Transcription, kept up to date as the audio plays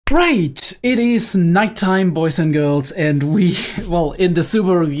Right, it is nighttime, boys and girls, and we, well, in the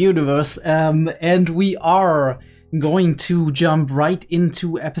Subaru universe, and we are going to jump right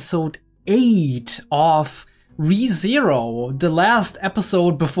into episode 8 of ReZero, the last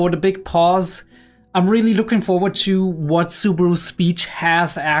episode before the big pause. I'm really looking forward to what Subaru's speech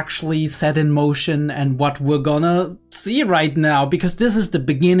has actually set in motion and what we're gonna see right now, because this is the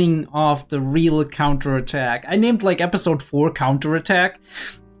beginning of the real counterattack. I named like episode 4 counterattack,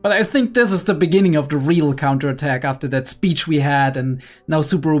 but I think this is the beginning of the real counterattack after that speech we had, and now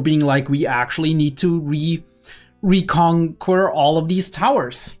Subaru being like, we actually need to reconquer all of these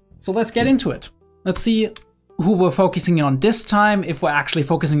towers. So let's get into it. Let's see who we're focusing on this time, if we're actually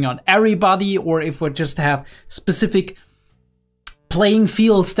focusing on everybody, or if we just have specific playing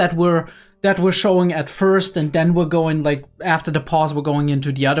fields that we're showing at first, and then we're going, like, after the pause, we're going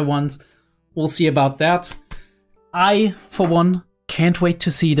into the other ones. We'll see about that. I, for one, can't wait to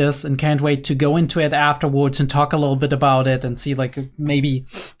see this and can't wait to go into it afterwards and talk a little bit about it and see, like, maybe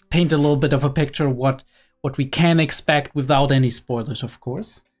paint a little bit of a picture of what we can expect without any spoilers, of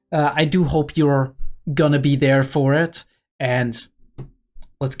course. I do hope you're gonna be there for it, and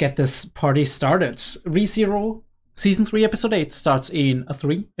let's get this party started. ReZero Season 3 Episode 8 starts in a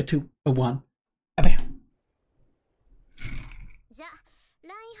 3, a 2, a 1, a bam.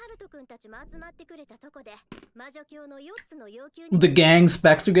 The gang's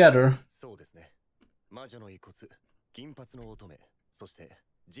back together.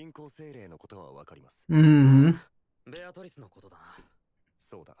 Mm-hmm.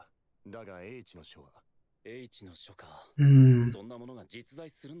 だが H の書は H の書か。そんなものが実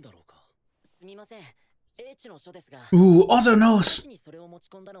在するんだろうか。すみません。H の書ですが。Ooh, Otto knows. それを持ち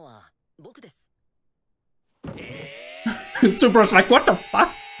込んだのは僕です。Super's like, what the fuck?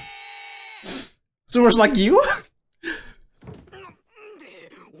 Super's like, you?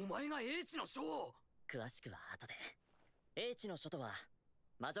 お前が H の書を。詳しくは後で。H の書とは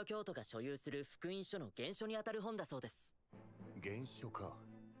魔女教徒が所有する福音書の原書にあたる本だそうです。原書か。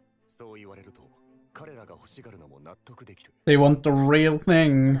 They want the real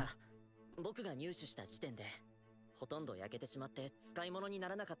thing.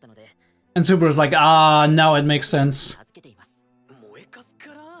 And Subaru's like, ah, now it makes sense.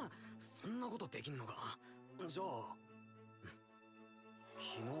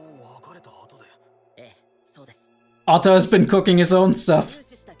 Otto has been cooking his own stuff.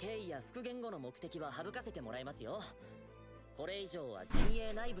 これ以上は陣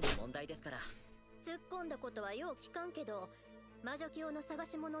営内部の問題ですから。突っ込んだことはよう聞かんけど、魔女教の探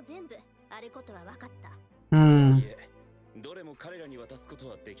し物全部あることは分かった。いえ、どれも彼らに渡すこと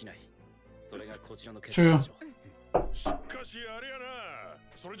はできない。それがこちらの決断でしょう。しかしあれやな。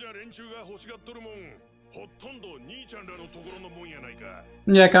それじゃ連中が欲しがっとるもん。ほとんど兄ちゃんらのところのもんやないか。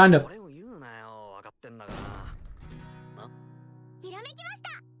Yeah, kind of. これを言うなよ。分かってんだから。あ、ひらめきました。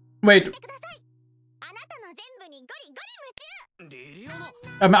Wait.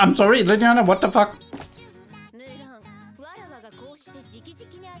 I'm sorry, Liliana, what the fuck?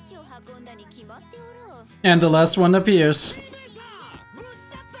 And the last one appears.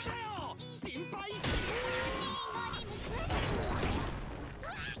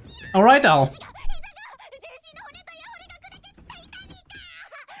 Alright, Al.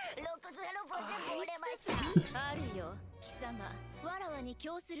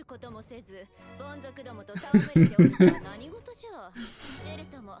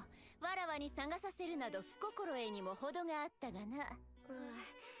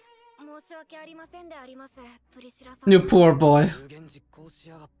 You poor boy.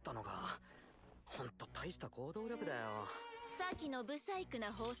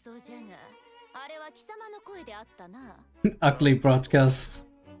 Ugly broadcast.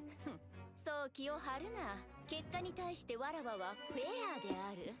 結果に対してわらわはフェアで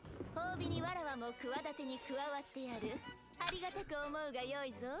ある。褒美にわらわも企てに加わってやる。ありがたく思うがよ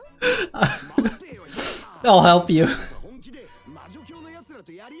いぞ。I'll help you. 本気で魔女教の奴ら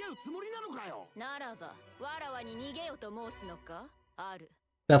とやり合うつもりなのかよ。ならばわらわに逃げよと申すのか。ある。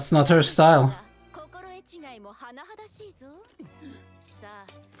That's not her style. 心得違いも甚だしいぞ。さあ、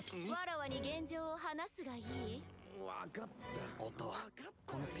わらわに現状を話すがいい。わかった。おっと、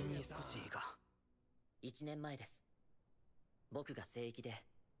この隙に少しいいか。 1年前です。僕が聖域で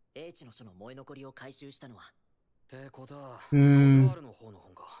H の書の燃え残りを回収したのは。ってことは、ロザールの方の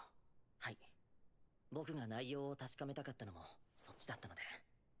本か。はい。僕が内容を確かめたかったのもそっちだったので。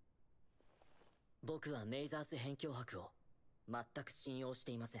僕はメイザース辺境博を全く信用し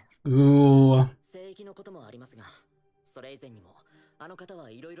ていません。聖域のこともありますが、それ以前にも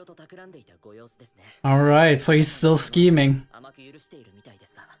Alright, so he's still scheming.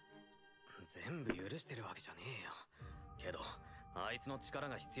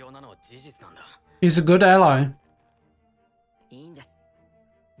 He's a good ally. いいんです。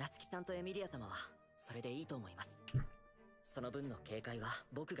夏希さんとエミリア様はそれでいいと思います。その分の警戒は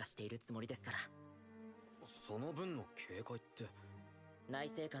僕がしているつもりですから。その分の警戒って、内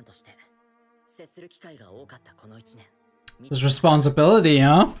政官として接する機会が多かったこの1年。His responsibility,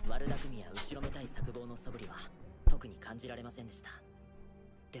 huh? 悪巧みや後ろめたい策謀の素振りは特に感じられませんでした。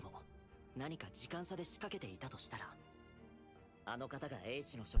でも何か時間差で仕掛けていたとしたら、あの方が英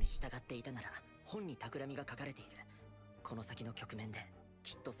知の書に従っていたなら本に企みが書かれている。この先の局面で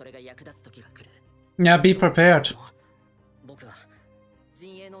きっとそれが役立つ時が来る。Yeah, be prepared. 僕は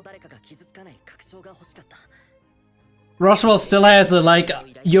陣営の誰かが傷つかない確証が欲しかった。Roswell still has a like,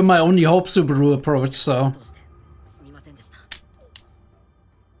 you're my only hope Subaru approach, so. すみませんでした。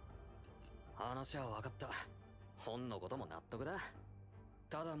話は分かった。本のことも納得だ。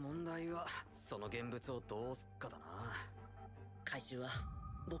ただ問題はその現物をどうすっかだな。回収は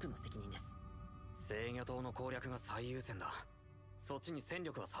僕の責任です。制御塔の攻略が最優先だ。そっちに戦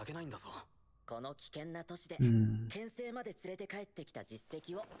力は避けないんだぞ。この危険な都市で牽制まで連れて帰ってきた実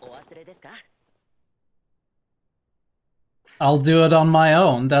績をお忘れですか？ I'll do it on my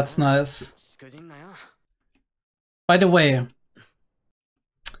own. That's nice. By the way,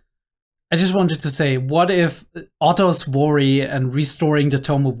 I just wanted to say, what if Otto's worry and restoring the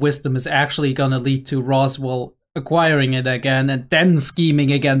Tome of Wisdom is actually gonna lead to Roswell acquiring it again and then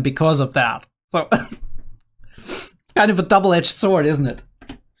scheming again because of that? So, it's kind of a double-edged sword, isn't it?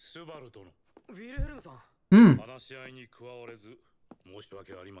 Hmm.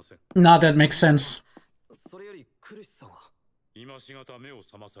 No, that makes sense.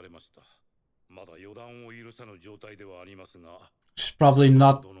 She's probably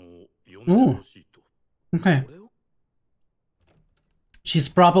not... Ooh. Okay. She's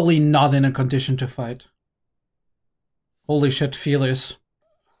probably not in a condition to fight. Holy shit, feelers.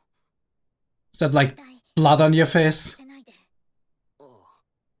 Is that like blood on your face?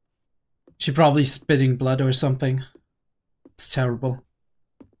 She probably spitting blood or something. It's terrible.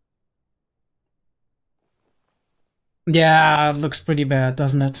 Yeah, it looks pretty bad,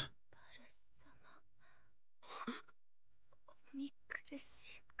 doesn't it?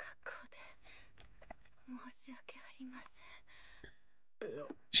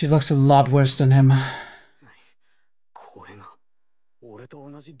 She looks a lot worse than him.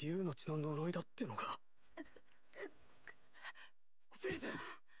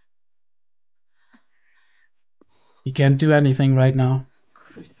 He can't do anything right now.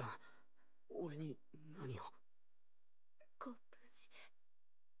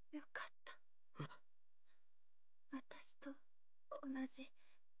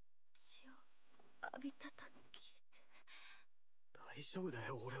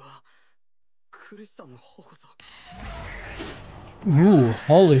 Ooh,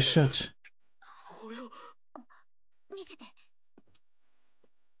 holy shit.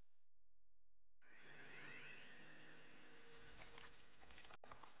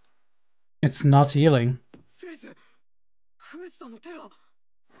 It's not healing.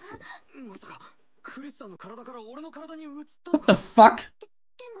 What the fuck?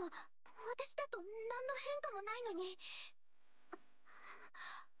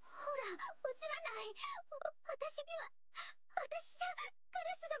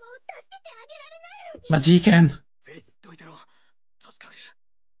 But he can.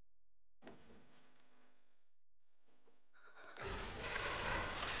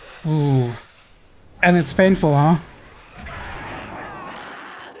 Ooh. And it's painful, huh?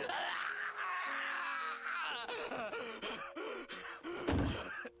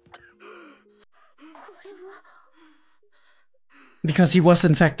 Because he was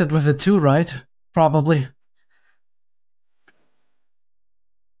infected with it too, right? Probably.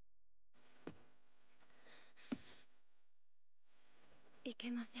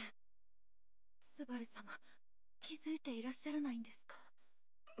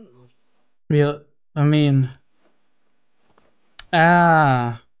 Real, I mean...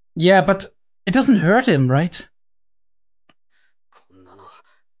 Ah... Yeah, but it doesn't hurt him, right?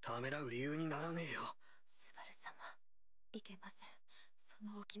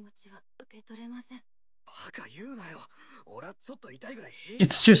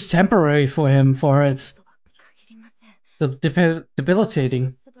 It's just temporary for him, for it's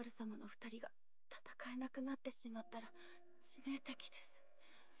debilitating.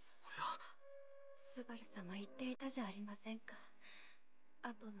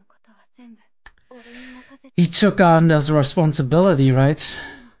 He took on this responsibility, right?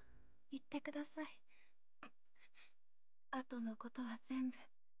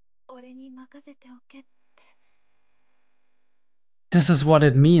 This is what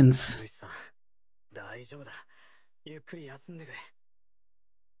it means.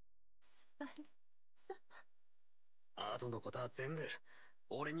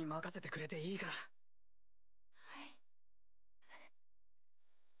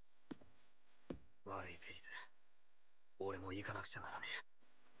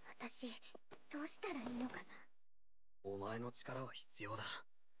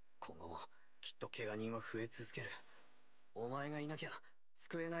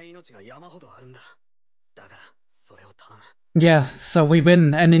 Yeah, so we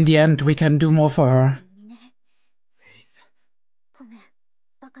win, and in the end we can do more for her.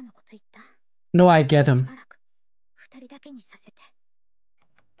 No, I get him.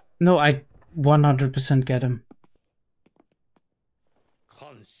 No, I 100% get him.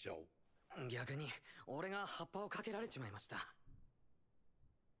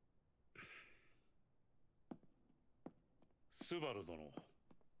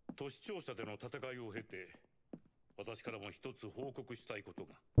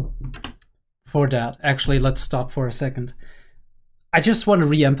 For that, actually, let's stop for a second. I just want to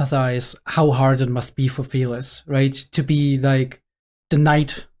re-empathize how hard it must be for Felix, right? To be like the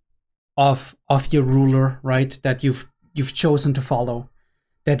knight of your ruler, right? That you've chosen to follow,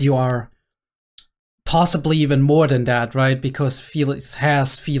 that you are possibly even more than that, right? Because Felix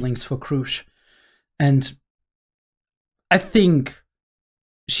has feelings for Krush, and I think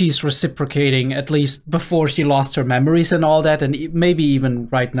she's reciprocating, at least before she lost her memories and all that, and maybe even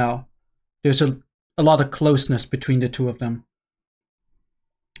right now. There's a lot of closeness between the two of them.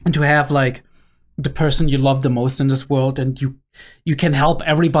 And to have like the person you love the most in this world, and you can help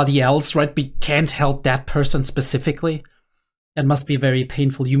everybody else, right? But you can't help that person specifically. It must be very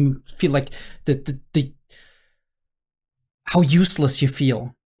painful. You feel like how useless you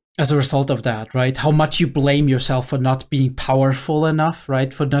feel as a result of that, right? How much you blame yourself for not being powerful enough,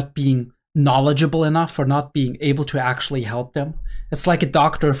 right? For not being knowledgeable enough, for not being able to actually help them. It's like a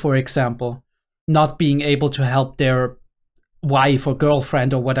doctor, for example, not being able to help their wife or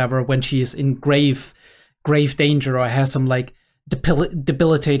girlfriend or whatever when she is in grave danger or has some like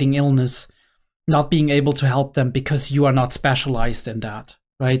debilitating illness, not being able to help them because you are not specialized in that,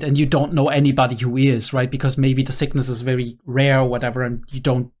 right? And you don't know anybody who is, right? Because maybe the sickness is very rare or whatever, and you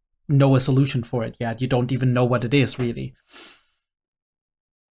don't know a solution for it yet. You don't even know what it is, really.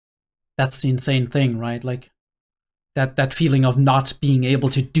 That's the insane thing, right? Like that feeling of not being able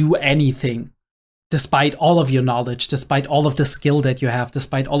to do anything despite all of your knowledge, despite all of the skill that you have,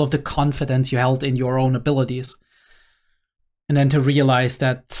 despite all of the confidence you held in your own abilities. And then to realize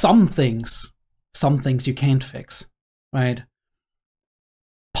that some things you can't fix, right?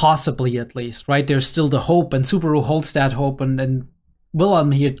 Possibly, at least, right? There's still the hope, and Subaru holds that hope, and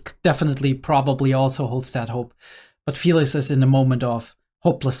Willem here definitely probably also holds that hope. But Felix is in a moment of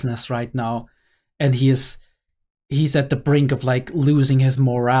hopelessness right now, and he's at the brink of like losing his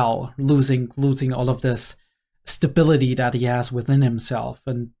morale, losing all of this stability that he has within himself.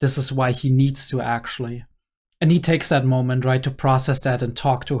 And this is why he needs to actually, and he takes that moment, right, to process that and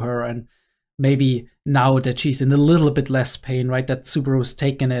talk to her. And maybe now that she's in a little bit less pain, right, that Subaru's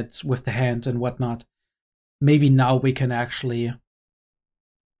taken it with the hand and whatnot, maybe now we can actually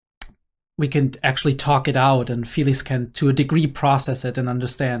talk it out, and Felix can to a degree process it and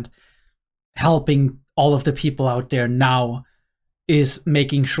understand. Helping all of the people out there now is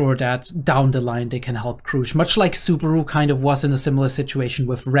making sure that down the line they can help Krush. Much like Subaru kind of was in a similar situation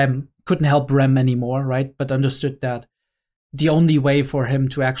with Rem. Couldn't help Rem anymore, right? But understood that the only way for him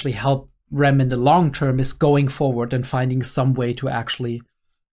to actually help Rem in the long term is going forward and finding some way to actually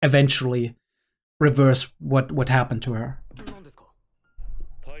eventually reverse what happened to her.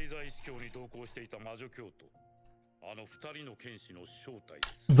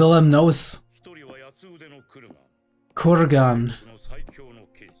 Willem knows Kurgan.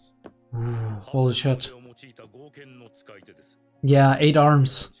 Ooh, holy shit. Yeah, 8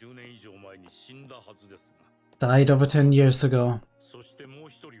 arms. Died over 10 years ago.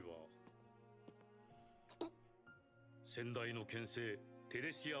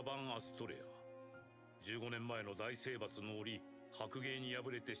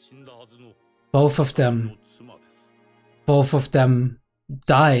 Both of them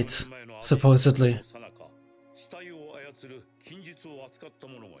died, supposedly.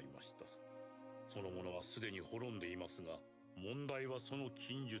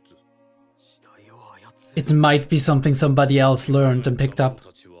 It might be something somebody else learned and picked up.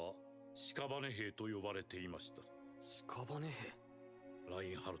 屍兵と呼ばれていました。屍兵。ラ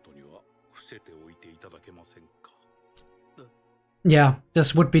インハルトには伏せておいていただけませんか。Yeah,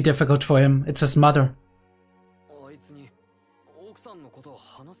 this would be difficult for him. It's his mother. あいつに奥さんのことを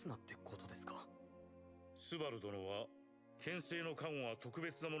話すなってことですか。スバル殿は牽制の加護は特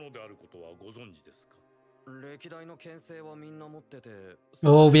別なものであることはご存知ですか。歴代の牽制はみんな持ってて。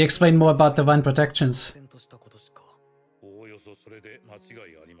Oh, we explain more about divine protections. おおよそそれで間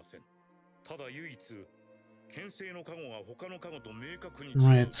違いありません。ただ唯一牽制の加護が他の加護と明確に。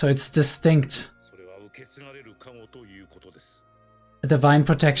Right, so it's distinct. それは受け継がれる加護ということです。A divine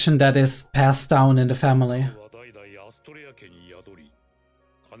protection that is passed down in the family. 代々アストレア家に宿り、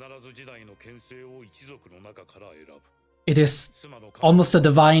必ず時代の牽制を一族の中から選ぶ。It is almost a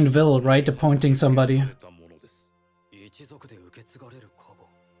divine will, right? Appointing somebody. 一族で受け継がれる加護。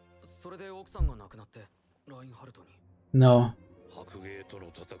それで奥さんが亡くなってラインハルトに。No. 白芸と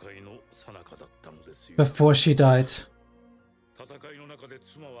の戦いの最中だったのですよ。Before she died. 戦いの中で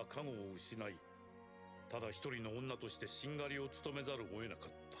妻は加護を失い、ただ一人の女としてしんがりを務めざるを得なかっ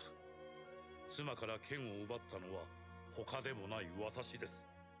た。妻から剣を奪ったのは他でもない私です。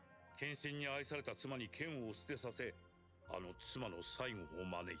献身に愛された妻に剣を捨てさせ、あの妻の最後を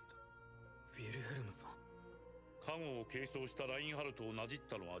招いた。ウィルヘルムさん。加護を継承したラインハルトをなじっ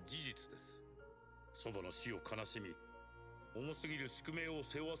たのは事実です。祖母の死を悲しみ、重すぎる宿命を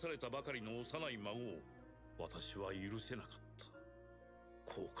背負わされたばかりの幼い孫を私は許せなかっ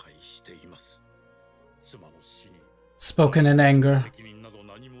た。後悔しています。妻の死に。Spoken in anger. 責任など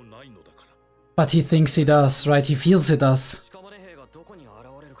何もないのだから。But he thinks he does, right? He feels he does. 屍兵がどこに現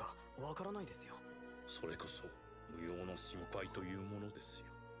れるかわからないですよ。それこそ無用の心配というものですよ。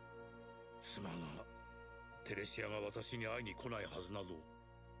妻がテレシアが私に会いに来ないはずなど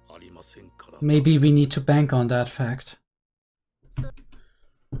ありませんから。Maybe we need to bank on that fact.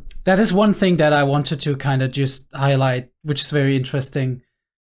 That is one thing that I wanted to kind of just highlight, which is very interesting.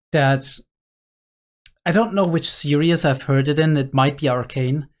 That I don't know which series I've heard it in. It might be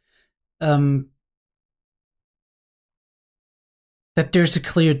Arcane. That there's a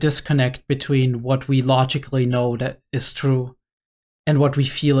clear disconnect between what we logically know that is true and what we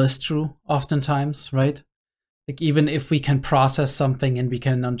feel is true oftentimes, right? Like even if we can process something and we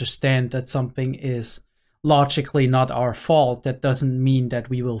can understand that something is logically not our fault, that doesn't mean that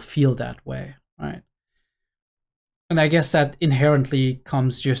we will feel that way, right? And I guess that inherently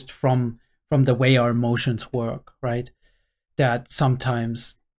comes just from the way our emotions work, right? That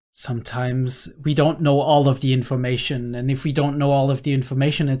sometimes we don't know all of the information, and if we don't know all of the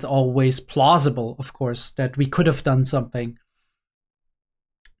information, it's always plausible, of course, that we could have done something.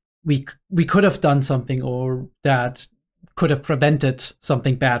 We could have done something, or that could have prevented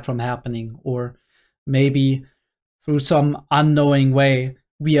something bad from happening, or maybe through some unknowing way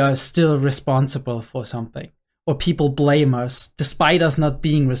we are still responsible for something, or people blame us despite us not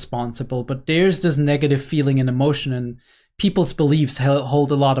being responsible. But there's this negative feeling and emotion, and people's beliefs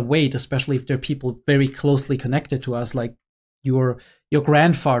hold a lot of weight, especially if they're people very closely connected to us, like your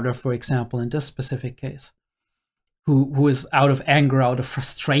grandfather, for example, in this specific case, who is out of anger, out of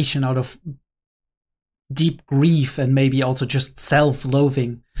frustration, out of deep grief, and maybe also just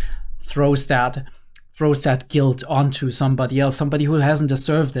self-loathing, throws that guilt onto somebody else, somebody who hasn't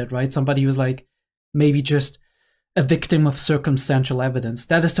deserved it, right? Somebody who's like maybe just a victim of circumstantial evidence.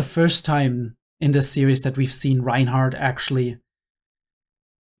 That is the first time in this series that we've seen Reinhardt actually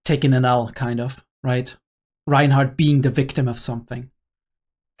taking an L, kind of, right? Reinhardt being the victim of something.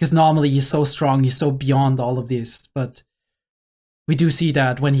 Because normally he's so strong, he's so beyond all of this, but we do see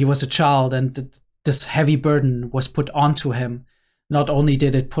that when he was a child and this heavy burden was put onto him, not only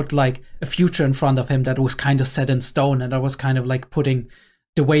did it put like a future in front of him that was kind of set in stone and that was kind of like putting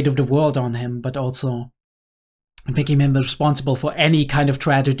the weight of the world on him, but also making him responsible for any kind of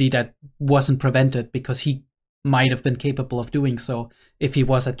tragedy that wasn't prevented, because he might have been capable of doing so if he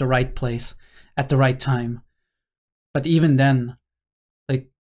was at the right place at the right time. But even then, like,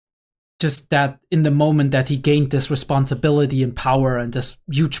 just that in the moment that he gained this responsibility and power and this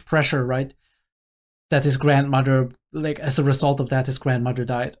huge pressure, right, that his grandmother, like as a result of that, his grandmother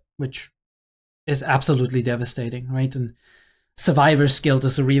died, which is absolutely devastating, right? And survivor's guilt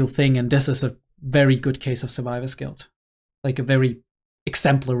is a real thing, and this is a very good case of survivor's guilt, like a very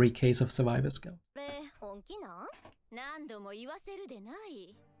exemplary case of survivor's guilt.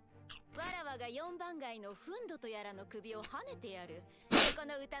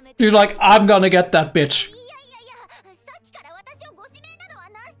 He's like, I'm gonna get that bitch.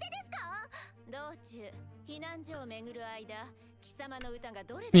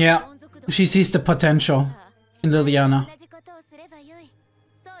 Yeah, she sees the potential in Liliana.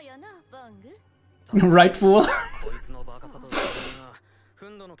 Right, fool? こいつのバカさとそれがフ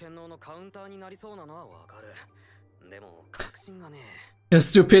ンドの権能のカウンターになりそうなのはわかる。でも確信がね Your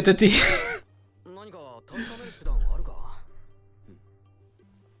stupidity. 何か確かめる手段はあるか。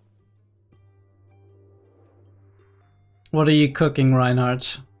 What are you cooking,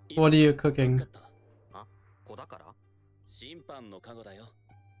 Reinhardt? What are you cooking? あ、子だから？審判のカゴだよ。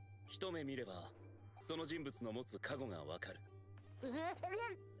一目見ればその人物の持つカゴがわかる。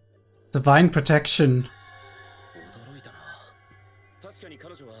 Divine protection. 驚いたな。確かに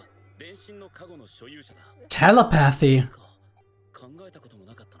彼女は電信のカゴの所有者だ。 Telepathy. 考えたことも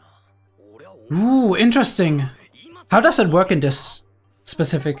なかったな。 Ooh, interesting. How does it work in this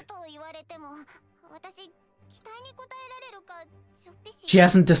specific? She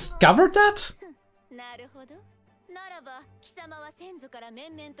hasn't discovered that? なるほど。ならば貴様は先祖から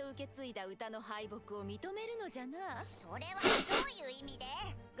面々と受け継いだ歌の敗北を認めるのじゃな。それはどういう意味で？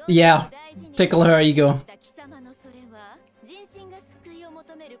 Yeah, tickle her ego. 貴様のそれは人心が救いを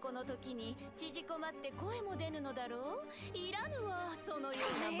求めるこの時に縮こまって声も出ぬのだろう。いらぬわそのよ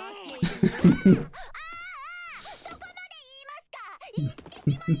うな負け犬。ああ、そこまで言いますか。言っ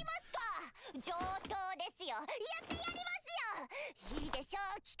てしまいますか。上等ですよ。やってやりますよ。いいでしょ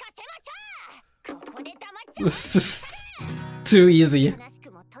う。聞かせましょう。ここで黙っちゃう。 This is too easy. 悲し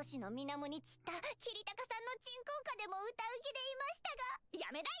くも都市の水面に散った桐高さんの鎮魂歌でも歌う気でいましたが、や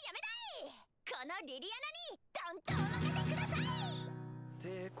めだいやめだい。このリリアナにどんとお任せください。っ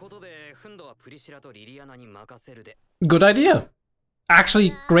てことでフンドはプリシラとリリアナに任せるで。 Good idea.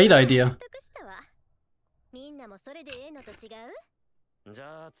 Actually, great idea. みんなもそれでええのと違う？じ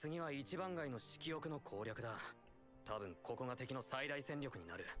ゃあ次は一番街の色欲の攻略だ。多分ここが敵の最大戦力に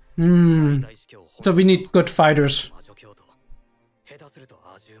なる。So we need good fighters. 下手すると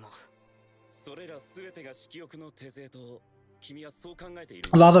アジュも。それらすべてが色欲の手勢と君はそう考えている。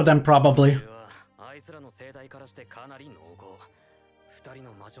 A lot of them probably. あいつらの生態からしてかなり濃厚。二人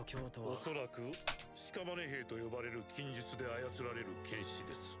の魔女教徒はおそらく屍兵と呼ばれる禁術で操られる剣士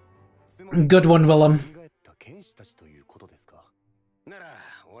です。 Good one, Willem. 剣士たちということですか。なら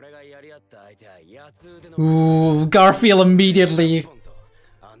俺がやり合った相手はやつ腕の。 Ooh, Garfield immediately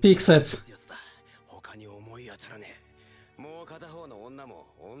peeks it. 他に思い当たらねえ。もう片方の女も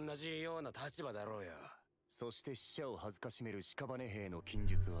同じような立場だろうよ。そして死者を恥ずかしめる屍兵の禁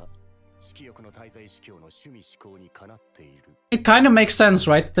術は色欲の滞在司教の趣味思考にかなっている。 It kind of makes sense,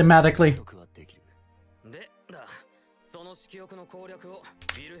 right? Thematically. でだ、その色欲の攻略を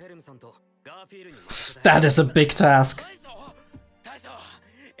ビルヘルムさんとガーフィールに。 That is a big task. 大将、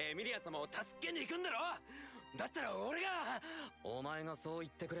エミリア様を助けに行くんだろ。だったら俺が。お前がそう言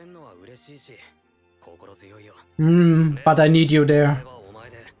ってくれんのは嬉しいし心強いよ。 But I need you there. お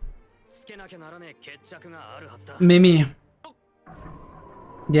前でつけなきゃならねえ決着があるはずだ。 Mimi.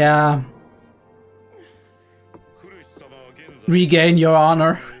 Yeah. Regain your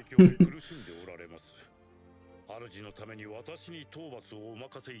honor. 主のために私に討伐をお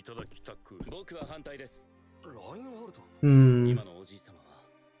任せいただきたく。僕は反対です。ラインハルト。今のおじい様は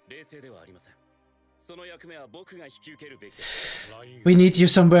冷静ではありません。その役目は僕が引き受けるべきです。 We need you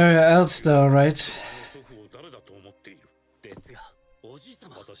somewhere else though, right? 祖父を誰だと思っている。ですが、おじい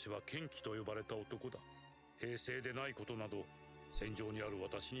様。私は剣気と呼ばれた男だ。平成でないことなど戦場にある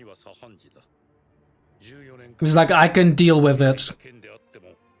私には左半時だ。14年 It's like I can deal with it. 剣であって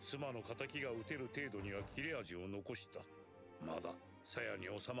も妻の仇が撃てる程度には切れ味を残した。まだ鞘に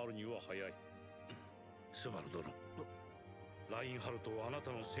収まるには早い。スバル殿、ラインハルトをあなた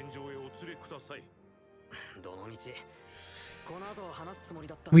の戦場へお連れください。どの道この後話すつもり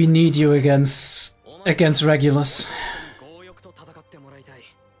だった。 We need you against Regulus. 強欲と戦ってもらいたい。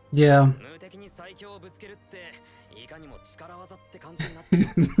 Yeah. 無敵に最強をぶつけるっていかにも力技って感じになってる。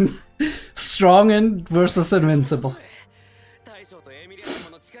 Strong and versus invincible. 大将とエミリア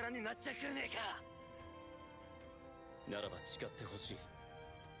様の力になっちゃくれねえか。ならば誓ってほしい。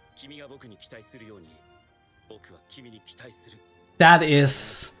君が僕に期待するように僕は君に期待する。 That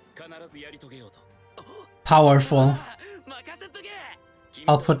is 必ずやり遂げようと。 powerful. 任せとけ。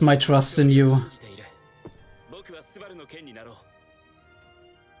 I'll put my trust in you. 僕はスバルの剣になろう。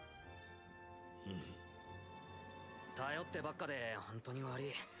頼ってばっかで本当に悪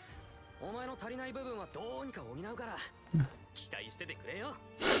い。お前の足りない部分はどうにか補うから期待しててくれよ。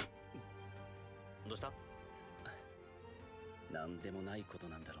どうした？なんでもないこと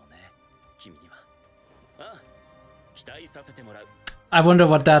なんだろうね、君には。ああ、期待させてもらう。 I wonder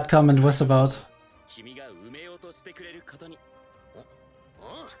what that comment was about. 君が埋めようとしてくれることに。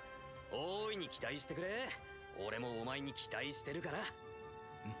大いに期待してくれ。俺もお前に期待してるから。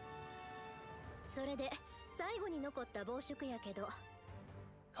それで最後に残った暴食やけど。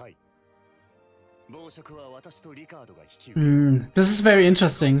はい。This is very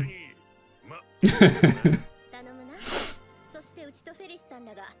interesting. 頼むな。そしてうちとフェリスさん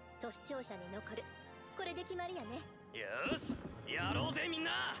らが都市庁舎に残る。これで決まりやね。よし、やろうぜみん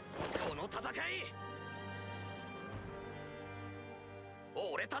な。この戦い。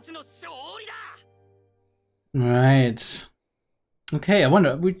俺たちの勝利だ。Right. Okay, I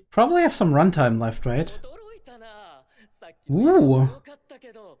wonder. We probably have some runtime left, right? Ooh.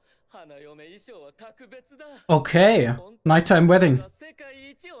 Okay. Nighttime wedding.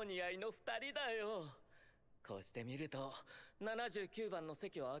 こうして見ると79番の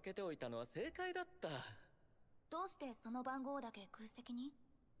席を開けておいたのは正解だった。どうしてその番号だけ空席に？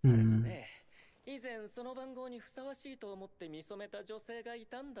それはね、以前その番号にふさわしいと思って見初めた女性がい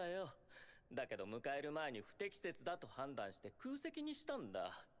たんだよ。だけど迎える前に不適切だと判断して空席にしたん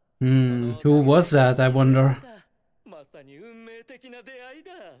だ。Who was that, I wonder? まさに運命的な出会い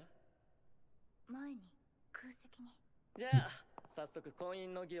だ。前に空席に。じゃあ早速婚姻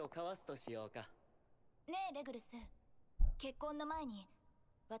の儀を交わすとしようか。ねえレグルス、結婚の前に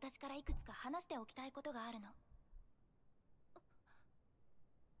私からいくつか話しておきたいことがあるの。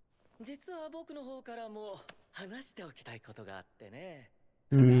実は僕の方からも話しておきたいことがあってね。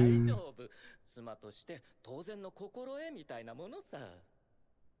大丈夫。妻として当然の心得みたいなものさ。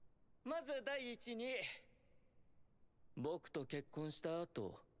まず第一に、僕と結婚した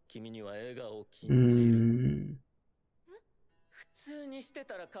後、君には笑顔を禁じる。普通にして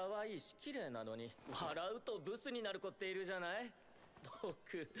たら可愛いし綺麗なのに、笑うとブスになる子っているじゃない？僕、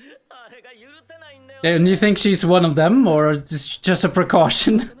あれが許せないんだよ。And you think she's one of them, or just a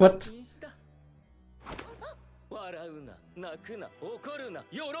precaution? What? 笑うな、泣くな、怒るな、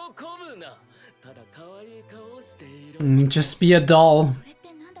喜ぶな。ただ可愛い顔をしている。Just be a doll. これっ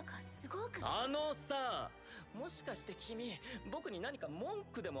てなんだかすごく。あのさ、もしかして君、僕に何か文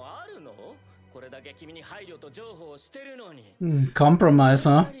句でもあるの？これだけ君に配慮と情報をしてるのに。Compromise,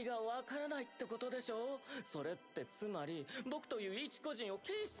 huh? 何がわからないってことでしょ？それってつまり僕という一個人を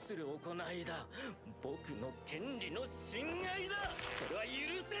軽視する行いだ。僕の権利の侵害だ。それは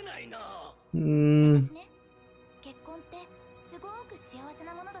許せないな。私ね、結婚ってすごく幸せ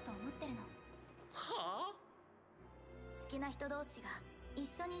なものだと思ってるの。はあ？好きな人同士が一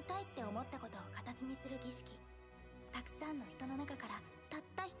緒にいたいって思ったことを形にする儀式。たくさんの人の中からたっ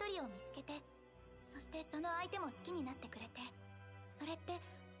た一人を見つけて、そしてその相手も好きになってくれて、それって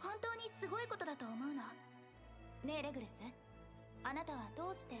本当にすごいことだと思うの。ねえレグルス、あなたはど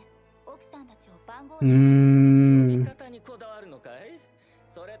うして奥さんたちを番号で見方にこだわるのかい？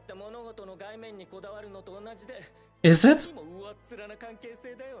それって物事の外面にこだわるのと同じで。Is it? も上っ面な関係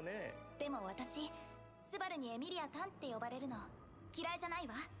性だよね。でも私、スバルにエミリアタンって呼ばれるの嫌いじゃない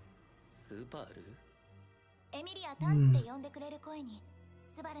わ。スバル？エミリアタンって呼んでくれる声に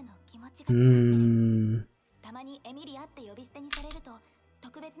スバルの気持ちが詰まってる。たまにエミリアって呼び捨てにされると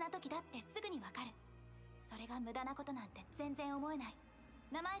特別な時だってすぐにわかる。それが無駄なことなんて全然思えない。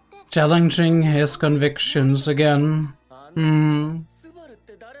名前って Challenging his convictions again. スバルっ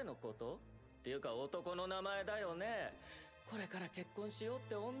て誰のこと？っていうか男の名前だよね。これから結婚しようっ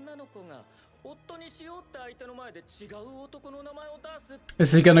て女の子が夫にしようって相手の前で違う男の名前を出す。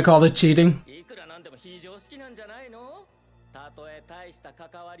Is he gonna call it cheating? いくらなんでも非常識なんじゃないの？たとえ大した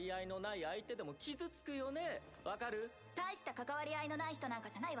関わり合いのない相手でも傷つくよね。わかる？大した関わり合いのない人なんか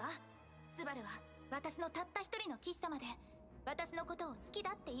じゃないわ。スバルは私のたった一人の騎士様で、私のことを好き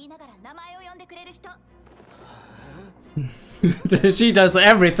だって言いながら名前を呼んでくれる人。She does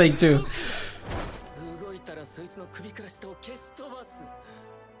everything too. 動いたらそいつの首から下を消し飛ばす。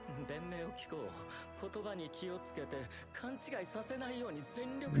弁明を聞こう。言葉に気をつけて勘違いさせないように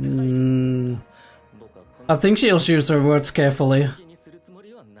全力で配慮する。I think she'll choose her words carefully. 気にするつも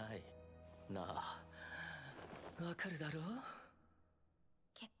りはない。なあ、わかるだろう？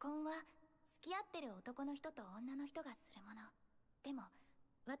結婚は付き合ってる男の人と女の人がするもの。でも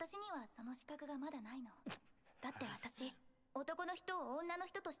私にはその資格がまだないの。だって私、男の人を女の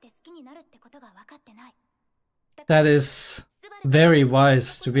人として好きになるってことが分かってない。That is very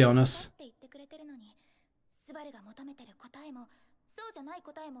wise, to be honest. って言ってくれてるのに、スバルが求めてる答えもそうじゃない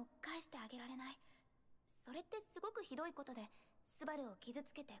答えも返してあげられない。それってすごくひどいことで、スバルを傷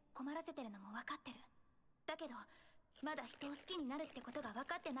つけて困らせてるのも分かってる。だけどまだ人を好きになるってことが分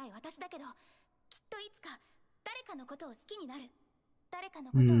かってない私だけど、きっといつか誰かのことを好きになる。誰かの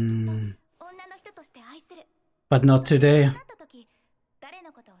ことをきっと女の人として愛する。 But not today. なった時、誰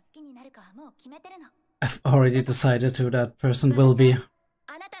のことを好きになるかはもう決めてるの。 I've already decided who that person will be.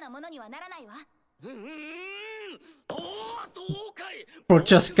 あなたのものにはならないわ。Bro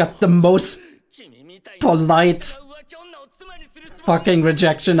just got the most polite fucking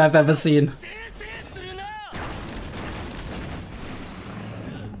rejection I've ever seen.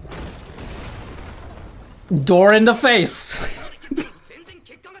 Door in the face. 全然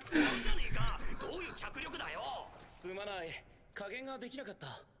結果が違うじゃねえか。どういう脚力だよ。すまない。加減ができなかった。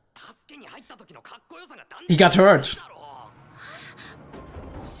助けに入った時のかっこよさがだんだん He got hurt.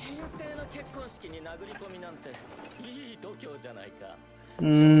 神聖な結婚式に殴り込みなんていい度胸じゃないか。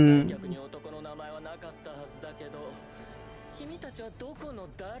逆に男の名前はなかったはずだけど、君たちはどこの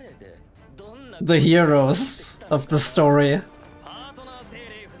誰でどんな The heroes of the story. パートナー精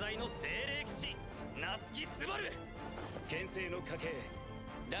霊不在の精霊騎士夏木スバル、牽制の家系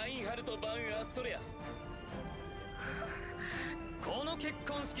ラインハルト・バン・アストレア。この結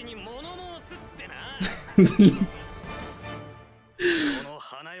婚式に物申すってな。この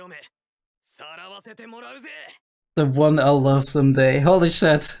花嫁さらわせてもらうぜ。 The one I'll love someday. Holy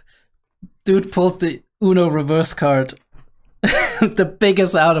shit. Dude pulled the Uno reverse card. The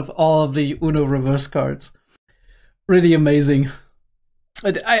biggest out of all of the Uno reverse cards. Really amazing.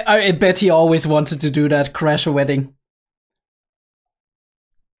 I bet he always wanted to do that, crash a wedding.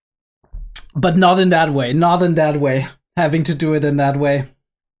 But not in that way, not in that way. Having to do it in that way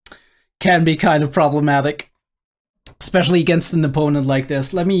can be kind of problematic. Especially against an opponent like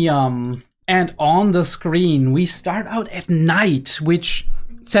this. Let me, and on the screen, we start out at night, which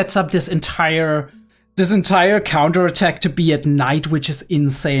sets up this entire counterattack to be at night, which is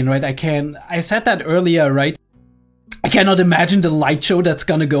insane, right? I said that earlier, right? I cannot imagine the light show that's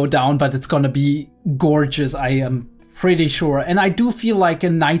gonna go down, but it's gonna be gorgeous, I am pretty sure. And I do feel like a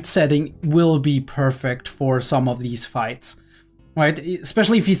night setting will be perfect for some of these fights, right?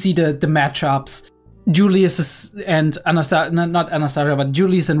 Especially if you see the matchups. Julius and Anastasia, not Anastasia, but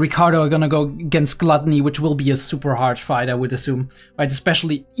Julius and Ricardo are gonna go against Gluttony, which will be a super hard fight, I would assume, right?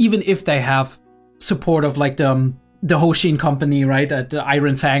 Especially even if they have support of like the Hoshin company, right? The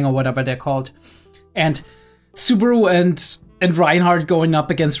Iron Fang or whatever they're called. And Subaru and Reinhardt going up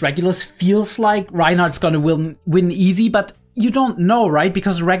against Regulus feels like Reinhardt's gonna win easy, but you don't know, right?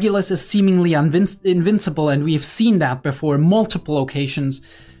 Because Regulus is seemingly invincible, and we've seen that before in multiple occasions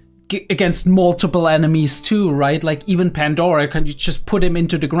against multiple enemies too, right? Like even Pandora could just put him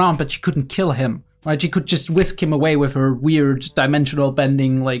into the ground, but she couldn't kill him, right? She could just whisk him away with her weird dimensional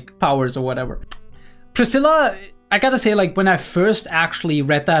bending like powers or whatever. Priscilla, I gotta say, like when I first actually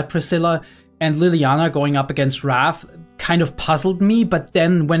read that, Priscilla and Liliana going up against Raph kind of puzzled me, but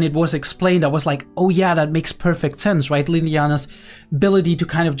then when it was explained, I was like, oh yeah, that makes perfect sense, right? Liliana's ability to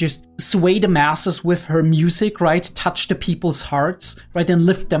kind of just sway the masses with her music, right? Touch the people's hearts, right? And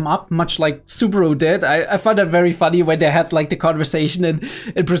lift them up, much like Subaru did. I found that very funny when they had like the conversation and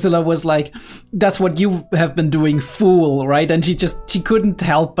Priscilla was like, that's what you have been doing, fool, right? And she couldn't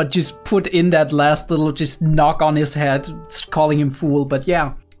help but just put in that last little just knock on his head, calling him fool, but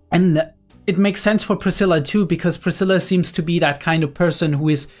yeah. And it makes sense for Priscilla too, because Priscilla seems to be that kind of person who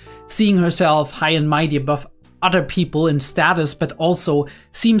is seeing herself high and mighty above other people in status, but also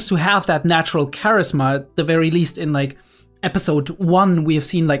seems to have that natural charisma. At the very least, in like episode 1, we have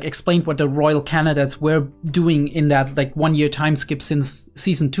seen like explained what the royal candidates were doing in that like 1 year time skip since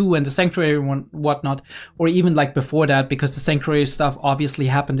season 2 and the Sanctuary and whatnot, or even like before that, because the Sanctuary stuff obviously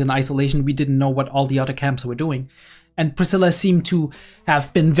happened in isolation. We didn't know what all the other camps were doing. And Priscilla seemed to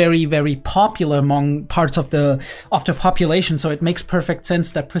have been very, very popular among parts of the population. So it makes perfect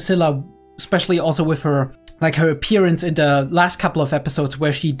sense that Priscilla, especially also with her appearance in the last couple of episodes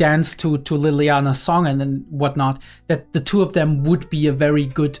where she danced to Liliana's song and whatnot, that the two of them would be a very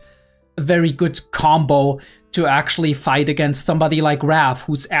good combo to actually fight against somebody like Raph,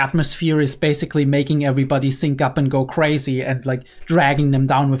 whose atmosphere is basically making everybody sync up and go crazy and like dragging them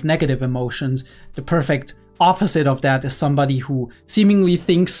down with negative emotions. The perfect opposite of that is somebody who seemingly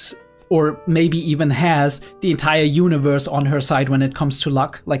thinks, or maybe even has, the entire universe on her side when it comes to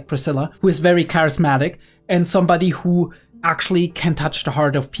luck, like Priscilla, who is very charismatic, and somebody who actually can touch the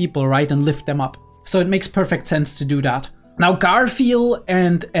heart of people, right, and lift them up. So it makes perfect sense to do that. Now Garfield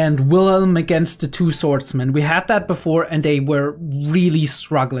and Wilhelm against the two swordsmen. We had that before and they were really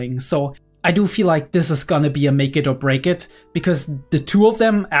struggling. So I do feel like this is gonna be a make it or break it, because the two of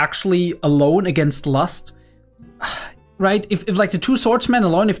them actually alone against Lust, right? If like the two swordsmen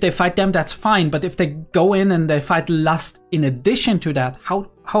alone, if they fight them, that's fine. But if they go in and they fight Lust in addition to that, how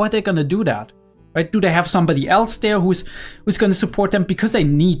are they gonna do that? Right? Do they have somebody else there who's gonna support them? Because they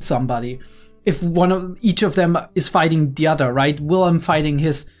need somebody. If each of them is fighting the other, right? Willem fighting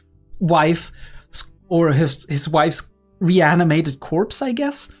his wife, or his wife's reanimated corpse, I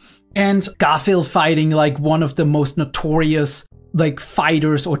guess. And Garfield fighting like one of the most notorious like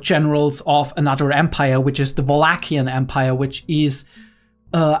fighters or generals of another empire, which is the Wallachian Empire, which is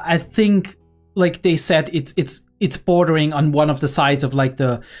I think, like they said, it's bordering on one of the sides of like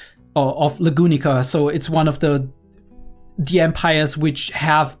the of Lagunica. So it's one of the empires which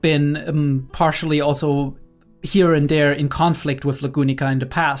have been partially also here and there in conflict with Lagunica in the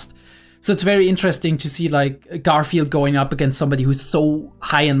past. So it's very interesting to see like Garfield going up against somebody who's so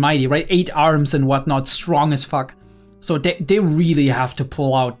high and mighty, right? 8 arms and whatnot, strong as fuck. So they really have to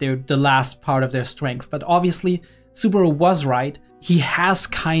pull out the last part of their strength. But obviously, Subaru was right. He has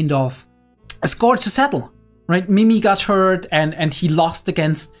kind of a score to settle, right? Mimi got hurt and he lost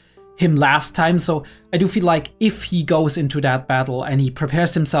against him last time. So I do feel like if he goes into that battle and he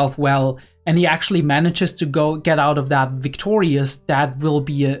prepares himself well and he actually manages to get out of that victorious, that will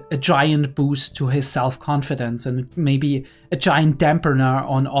be a giant boost to his self-confidence and maybe a giant dampener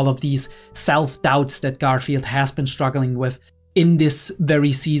on all of these self-doubts that Garfield has been struggling with in this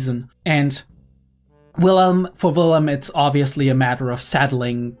very season. And for Willem, it's obviously a matter of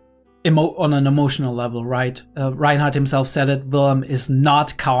settling on an emotional level, right? Reinhardt himself said it, Willem is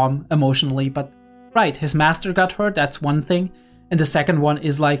not calm emotionally, but right, his master got hurt, that's one thing. And the second one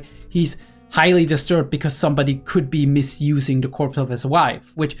is like, he's highly disturbed because somebody could be misusing the corpse of his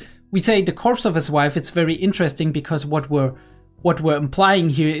wife, which we say the corpse of his wife, it's very interesting because what we're implying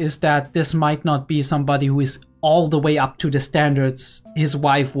here is that this might not be somebody who is all the way up to the standards his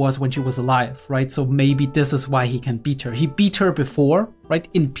wife was when she was alive, right? So maybe this is why he can beat her. He beat her before, right,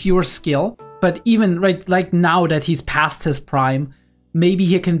 in pure skill, but even right, like now that he's past his prime, maybe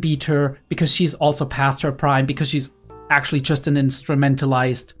he can beat her because she's also past her prime, because she's actually just an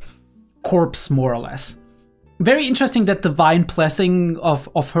instrumentalized corpse, more or less. Very interesting that divine blessing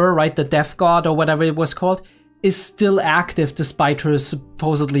of her, right, the death god or whatever it was called, is still active despite her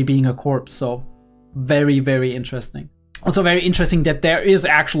supposedly being a corpse. So very, very interesting. Also very interesting that there is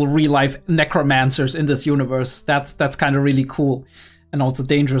actual real-life necromancers in this universe. That's kind of really cool and also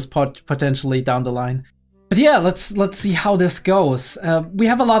dangerous potentially down the line. But yeah, let's see how this goes. We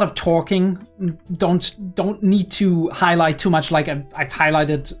have a lot of talking. Don't need to highlight too much. Like I've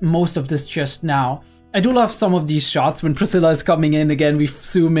highlighted most of this just now. I do love some of these shots when Priscilla is coming in again. We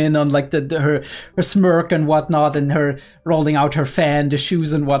zoom in on like her smirk and whatnot, and her rolling out her fan, the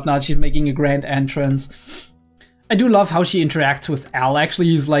shoes and whatnot. She's making a grand entrance. I do love how she interacts with Al. Actually,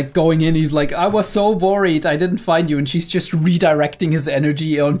 he's like going in. He's like, I was so worried, I didn't find you, and she's just redirecting his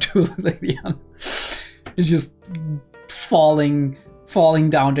energy onto Lilian. He's just falling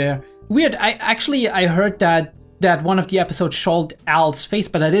down there. Weird. I heard that one of the episodes showed Al's face,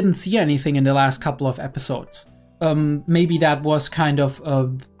 but I didn't see anything in the last couple of episodes. Maybe that was kind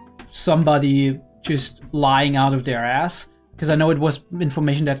of somebody just lying out of their ass, because I know it was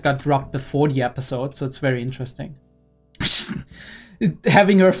information that got dropped before the episode, so it's very interesting.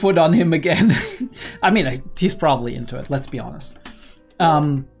 Having her foot on him again. I mean, he's probably into it, let's be honest.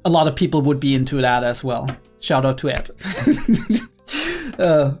 A lot of people would be into that as well. Shout out to Ed.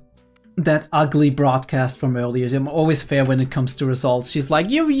 That ugly broadcast from earlier. I'm always fair when it comes to results. She's like,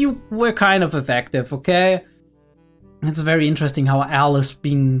 you were kind of effective, okay? It's very interesting how Alice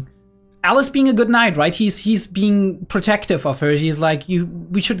being a good knight, right? He's being protective of her. She's like,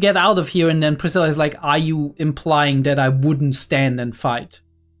 we should get out of here. And then Priscilla is like, are you implying that I wouldn't stand and fight?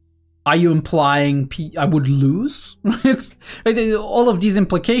 Are you implying I would lose? It's all of these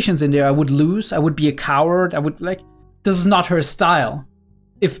implications in there. I would lose. I would be a coward. I would this is not her style.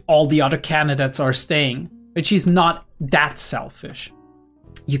 If all the other candidates are staying, but she's not that selfish.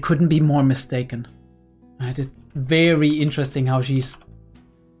 You couldn't be more mistaken. Right? It's very interesting how she's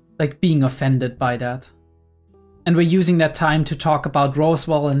like being offended by that. And we're using that time to talk about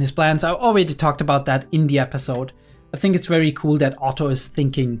Roswell and his plans. I already talked about that in the episode. I think it's very cool that Otto is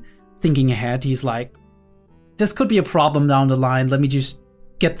thinking ahead. He's like, this could be a problem down the line. Let me just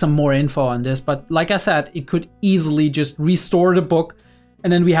get some more info on this. But like I said, it could easily just restore the book.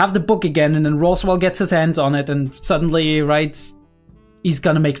 And then we have the book again, and then Roswell gets his hands on it, and suddenly, right, he's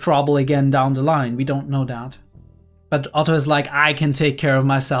gonna make trouble again down the line. We don't know that. But Otto is like, I can take care of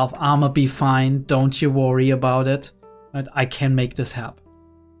myself. I'ma be fine. Don't you worry about it. Right? I can make this happen.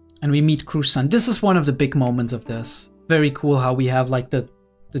 And we meet Cruz-san. This is one of the big moments of this. Very cool how we have like the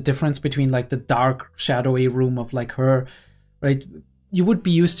difference between like the dark, shadowy room of like her, right? You would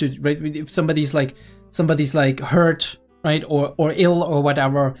be used to, right? If somebody's like hurt, right, or ill or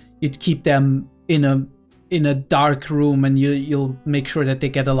whatever, you'd keep them in a dark room, and you'll make sure that they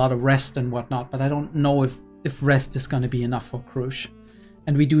get a lot of rest and whatnot. But I don't know if rest is going to be enough for Cruz,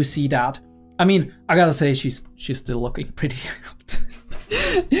 and we do see that. I mean, I gotta say she's still looking pretty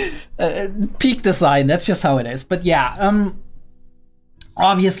peak design. That's just how it is. But yeah,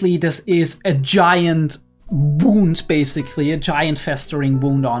 obviously this is a giant wound, basically a giant festering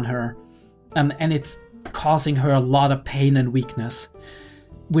wound on her, and it's causing her a lot of pain and weakness.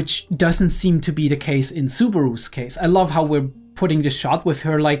 which doesn't seem to be the case in Subaru's case. I love how we're putting the shot with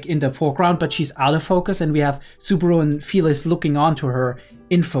her like in the foreground, but she's out of focus, and we have Subaru and Felix looking onto her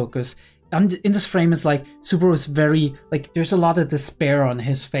in focus. And in this frame, it's like Subaru is very, like, there's a lot of despair on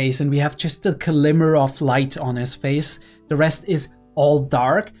his face, and we have just a glimmer of light on his face. The rest is all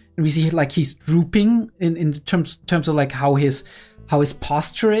dark, and we see like he's drooping in terms of like how his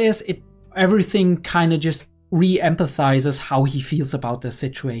posture is. Everything kind of just re-empathizes how he feels about the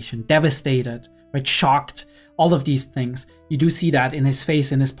situation. Devastated, right? Shocked, all of these things. You do see that in his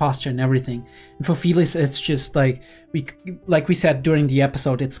face, in his posture and everything. And for Felix, it's just like we said during the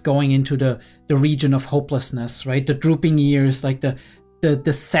episode, it's going into the region of hopelessness, right? The drooping ears, like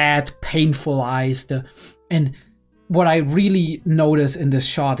the sad, painful eyes. And what I really notice in this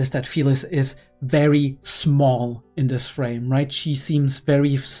shot is that Felix is very small in this frame, right? She seems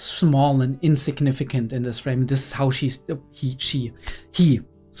very small and insignificant in this frame. This is how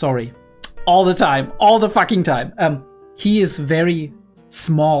sorry, all the time, all the fucking time. He is very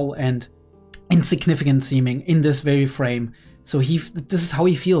small and insignificant seeming in this very frame. So this is how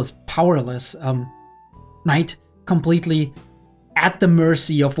he feels, powerless, right? Completely at the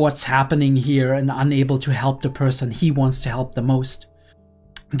mercy of what's happening here and unable to help the person he wants to help the most.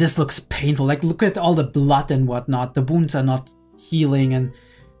 This looks painful. Like, look at all the blood and whatnot. The wounds are not healing,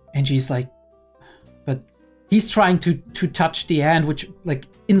 and she's like, but he's trying to touch the hand, which, like,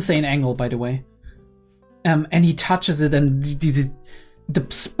 insane angle, by the way. And he touches it, and the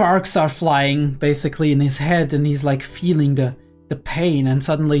sparks are flying basically in his head, and he's like feeling the pain, and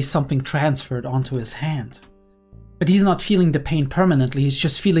suddenly something transferred onto his hand. But he's not feeling the pain permanently. He's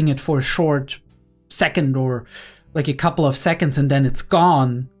just feeling it for a short second or like a couple of seconds, and then it's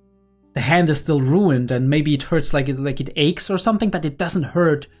gone. The hand is still ruined, and maybe it hurts like it aches or something, but it doesn't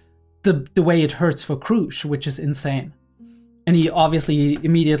hurt the way it hurts for Krush, which is insane. And he obviously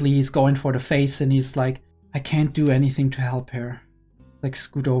immediately he's going for the face, and he's like, I can't do anything to help her. Like,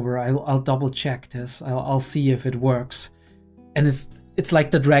 scoot over. I'll double check this. I'll see if it works. And it's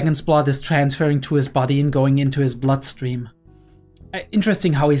like the dragon's blood is transferring to his body and going into his bloodstream.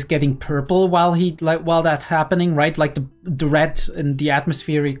 Interesting how he's getting purple while that's happening, right? Like the red and the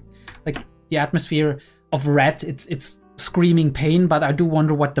atmosphere, like the atmosphere of red, it's screaming pain. But I do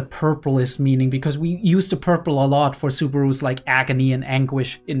wonder what the purple is meaning, because we use the purple a lot for Subaru's like agony and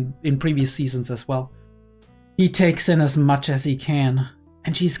anguish in previous seasons as well. He takes in as much as he can,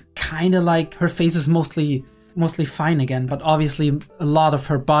 and she's kind of like, her face is mostly fine again, but obviously a lot of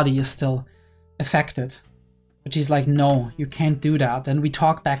her body is still affected. But she's like, no, you can't do that. And we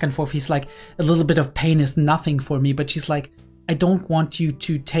talk back and forth. He's like, a little bit of pain is nothing for me. But she's like, I don't want you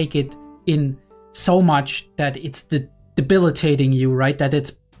to take it in so much that it's debilitating you, right? That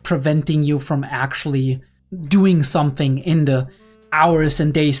it's preventing you from actually doing something in the hours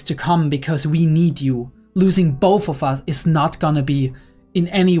and days to come, because we need you. Losing both of us is not gonna be in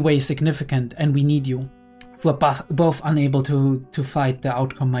any way significant, and we need you. If we're both unable to fight, the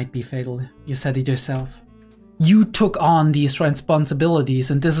outcome might be fatal. You said it yourself. You took on these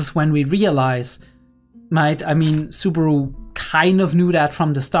responsibilities, and this is when we realize, right? I mean, Subaru kind of knew that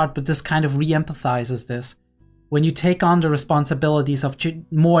from the start, but this kind of re-empathizes this. When you take on the responsibilities of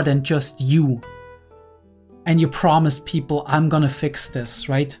more than just you, and you promise people, I'm gonna fix this,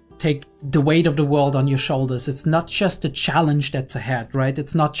 right? Take the weight of the world on your shoulders. It's not just the challenge that's ahead, right?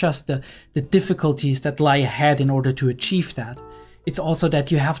 It's not just the difficulties that lie ahead in order to achieve that. It's also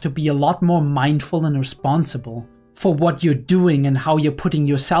that you have to be a lot more mindful and responsible for what you're doing and how you're putting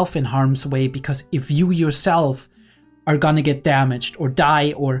yourself in harm's way, because if you yourself are gonna get damaged or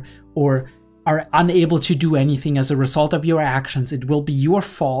die or are unable to do anything as a result of your actions, it will be your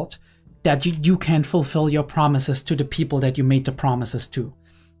fault that you can't fulfill your promises to the people that you made the promises to.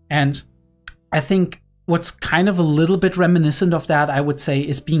 And I think what's kind of a little bit reminiscent of that, I would say,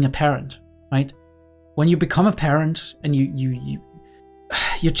 is being a parent, right? When you become a parent and your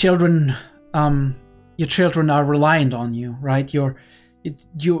children are reliant on you, right? You're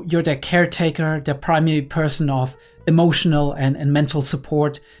their caretaker, their primary person of emotional and mental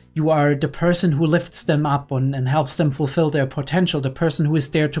support. You are the person who lifts them up and helps them fulfill their potential, the person who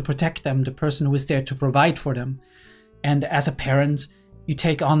is there to protect them, the person who is there to provide for them. And as a parent, you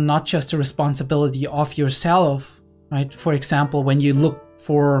take on not just the responsibility of yourself, right? For example, when you look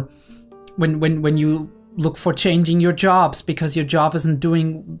for when you look for changing your jobs because your job isn't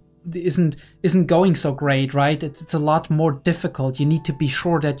going so great, right? It's a lot more difficult. You need to be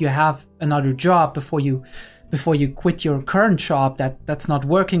sure that you have another job before you quit your current job that's not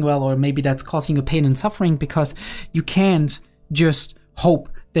working well, or maybe that's causing you pain and suffering, because you can't just hope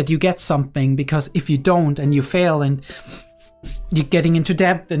that you get something, because if you don't and you fail and you're getting into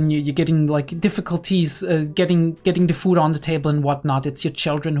debt and you're getting like difficulties getting the food on the table and whatnot. It's your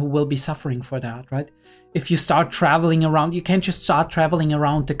children who will be suffering for that, right? If you start traveling around, you can't just start traveling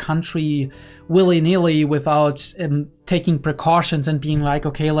around the country willy-nilly without taking precautions and being like,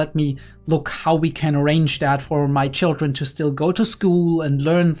 okay, let me look how we can arrange that for my children to still go to school and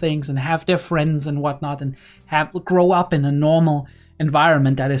learn things and have their friends and whatnot and grow up in a normal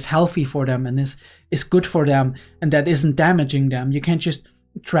environment that is healthy for them and is good for them and that isn't damaging them. You can't just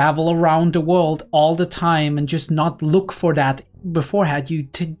travel around the world all the time and just not look for that beforehand. You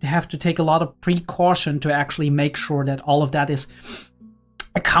have to take a lot of precaution to actually make sure that all of that is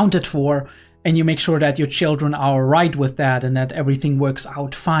accounted for, and you make sure that your children are right with that and that everything works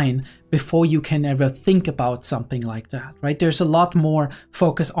out fine before you can ever think about something like that, right? There's a lot more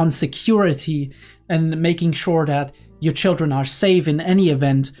focus on security and making sure that your children are safe in any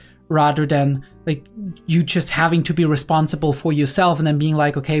event, rather than like you just having to be responsible for yourself and then being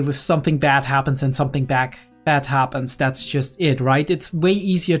like, okay, if something bad happens and something bad happens, that's just it, right? It's way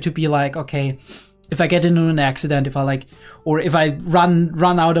easier to be like, okay, if I get into an accident, if I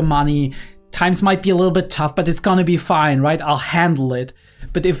run out of money, times might be a little bit tough, but it's gonna be fine, right? I'll handle it.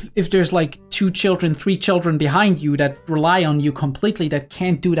 But if there's like 2 children, 3 children behind you that rely on you completely, that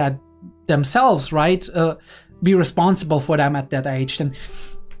can't do that themselves, right? Be responsible for them at that age, then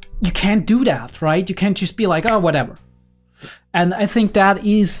you can't do that, right? You can't just be like, oh, whatever. And I think that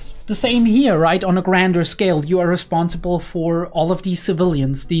is the same here, right? On a grander scale, you are responsible for all of these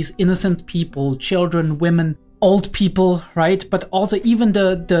civilians, these innocent people, children, women, old people, right? But also even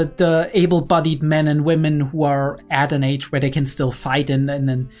the able-bodied men and women who are at an age where they can still fight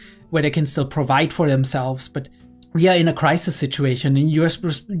and where they can still provide for themselves. But we are in a crisis situation, and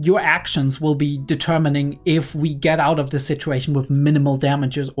your actions will be determining if we get out of the situation with minimal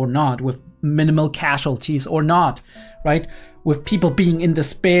damages or not, with minimal casualties or not, right? With people being in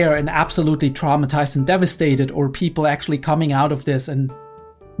despair and absolutely traumatized and devastated, or people actually coming out of this and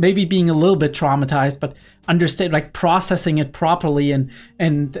maybe being a little bit traumatized, but understand, like processing it properly and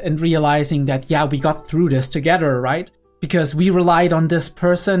realizing that, yeah, we got through this together, right? Because we relied on this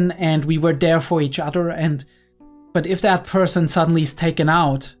person and we were there for each other. But if that person suddenly is taken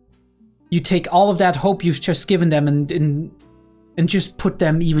out, you take all of that hope you've just given them and just put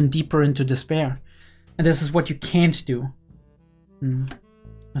them even deeper into despair. And this is what you can't do.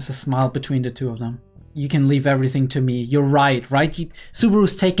 There's a smile between the two of them. You can leave everything to me. You're right?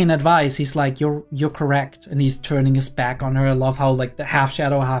 Subaru's taking advice. He's like, you're correct. And he's turning his back on her. I love how like the half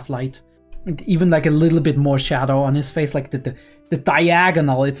shadow, half light. And even like a little bit more shadow on his face, like the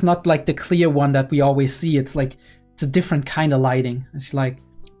diagonal. It's not like the clear one that we always see. It's like, it's a different kind of lighting. It's like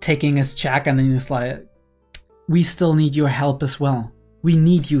taking his check and then it's like, we still need your help as well. We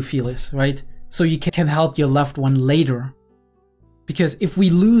need you, Felix, right? So you can help your loved one later. Because if we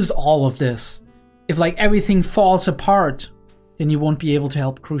lose all of this, if like everything falls apart, then you won't be able to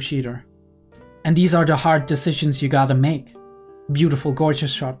help Crusader. And these are the hard decisions you gotta make. Beautiful,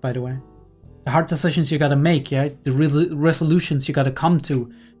 gorgeous shot, by the way. The hard decisions you gotta make, yeah? The resolutions you gotta come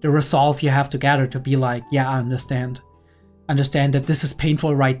to, the resolve you have to gather to be like, yeah, I understand. Understand that this is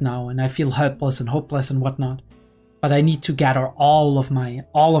painful right now and I feel helpless and hopeless and whatnot. But I need to gather all of my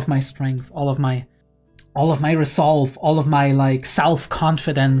strength, all of my resolve, all of my like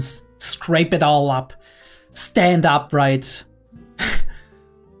self-confidence, scrape it all up, stand upright,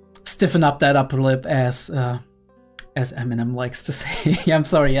 stiffen up that upper lip as Eminem likes to say. I'm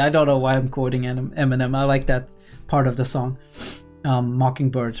sorry, I don't know why I'm quoting Eminem. I like that part of the song.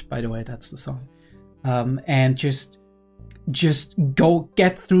 Mockingbird, by the way, that's the song. And just go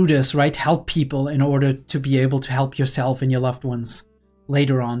get through this, right? Help people in order to be able to help yourself and your loved ones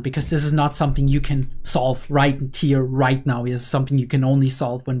later on, because this is not something you can solve right here, right now. It is something you can only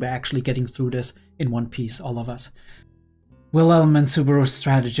solve when we're actually getting through this in one piece, all of us. Wilhelm and Subaru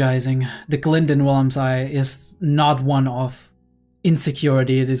strategizing. The glint in Wilhelm's eye is not one of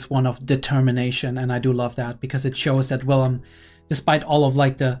insecurity, it is one of determination, and I do love that because it shows that Wilhelm, despite all of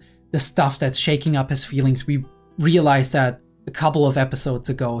like the stuff that's shaking up his feelings, we realized that a couple of episodes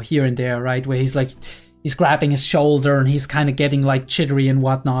ago, here and there, right, where he's grabbing his shoulder and he's kind of getting like jittery and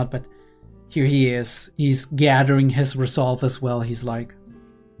whatnot, but here he is, he's gathering his resolve as well. He's like,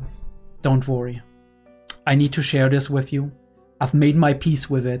 don't worry, I need to share this with you. I've made my peace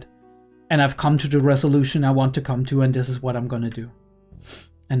with it, and I've come to the resolution I want to come to, and this is what I'm gonna do.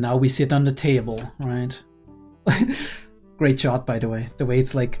 And now we sit on the table, right? Great shot, by the way. The way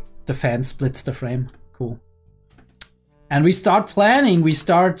it's like the fan splits the frame. Cool. And we start planning, we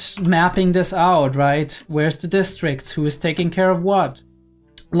start mapping this out, right? Where's the districts? Who is taking care of what?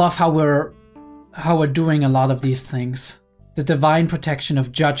 Love how we're doing a lot of these things. the divine protection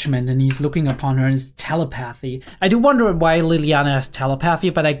of judgment, and he's looking upon her, and it's telepathy. I do wonder why Liliana has telepathy,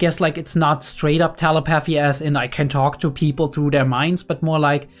 but I guess like it's not straight up telepathy as in I can talk to people through their minds, but more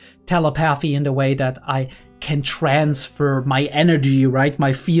like telepathy in the way that I can transfer my energy, right?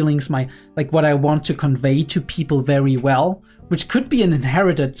 My feelings, my like what I want to convey to people very well, which could be an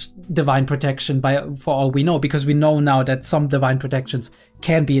inherited divine protection for all we know, because we know now that some divine protections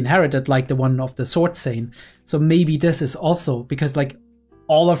can be inherited, like the one of the Sword Saint. So maybe this is also because like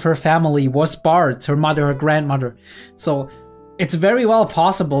all of her family was bards, her mother, her grandmother. So it's very well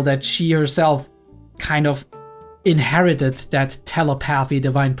possible that she herself kind of inherited that telepathy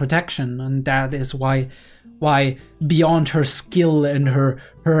divine protection, and that is why beyond her skill and her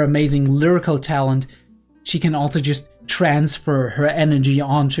amazing lyrical talent, she can also just transfer her energy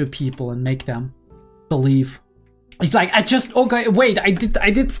onto people and make them believe. He's like, okay, wait, I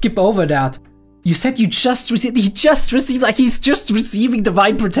did skip over that. You said he just received, like he's just receiving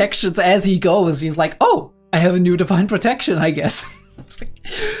divine protections as he goes. He's like, oh, I have a new divine protection, I guess.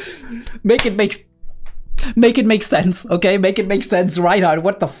 Make it make sense, okay? Make it make sense, Reinhardt.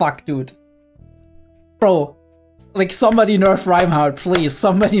 What the fuck, dude? Bro, like somebody nerf Reinhardt, please.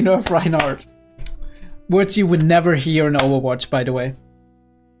 Somebody nerf Reinhardt. Words you would never hear in Overwatch, by the way.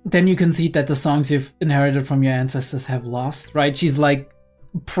 Then you can see that the songs you've inherited from your ancestors have lost, right? She's like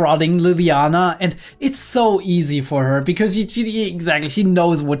prodding Liliana, and it's so easy for her because she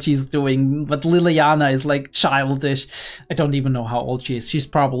knows what she's doing, but Liliana is like childish. I don't even know how old she is. She's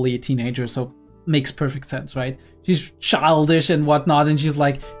probably a teenager, so makes perfect sense, right? She's childish and whatnot, and she's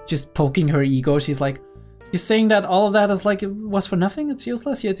like just poking her ego. She's like, you're saying that all of that is like, it was for nothing? It's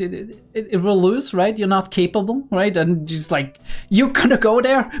useless? It will lose, right? You're not capable, right? And she's like, you're gonna go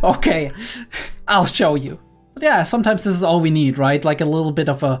there? Okay, I'll show you. But yeah, sometimes this is all we need, right? Like a little bit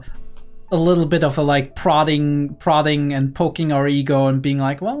of a like prodding and poking our ego and being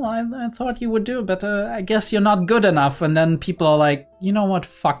like, well, I thought you would do, but I guess you're not good enough. And then people are like, you know what?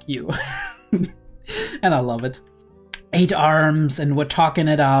 Fuck you. And I love it. 8 arms, and we're talking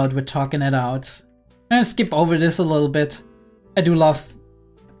it out. I'm gonna skip over this a little bit. I do love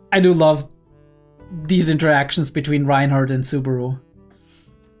these interactions between Reinhardt and Subaru.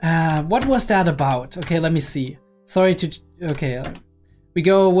 What was that about? Okay, let me see. Sorry to... Okay, we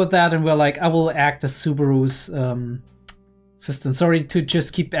go with that and we're like, I will act as Subaru's assistant. Sorry to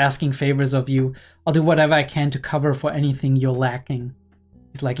just keep asking favors of you. I'll do whatever I can to cover for anything you're lacking.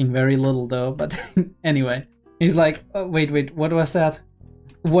 He's lacking very little though, but anyway. He's like, oh, wait, what was that?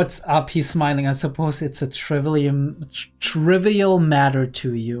 What's up? He's smiling. I suppose it's a trivial matter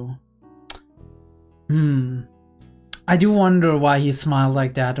to you. I do wonder why he smiled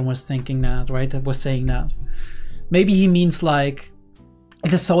like that and was thinking that, right? Was saying that. Maybe he means like,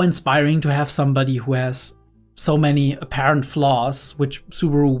 it is so inspiring to have somebody who has so many apparent flaws, which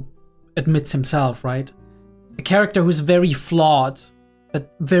Subaru admits himself, right? A character who's very flawed,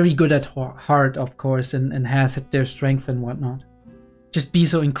 but very good at heart, of course, and has their strength and whatnot. Just be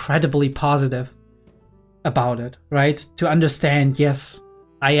so incredibly positive about it, right? To understand, yes,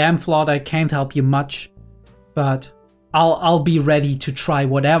 I am flawed, I can't help you much, but I'll be ready to try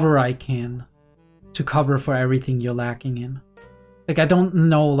whatever I can to cover for everything you're lacking in. Like, I don't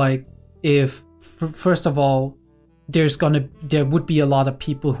know, like, if, first of all, there would be a lot of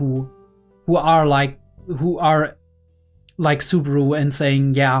people who are like Subaru and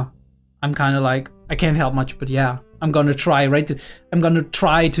saying, yeah, I'm kind of like, I can't help much, but yeah, I'm gonna try, right? I'm gonna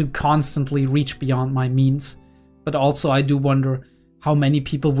try to constantly reach beyond my means. But also I do wonder how many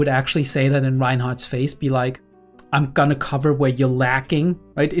people would actually say that in Reinhardt's face, be like, I'm gonna cover where you're lacking,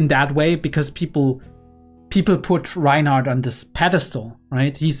 right? In that way, because people put Reinhardt on this pedestal,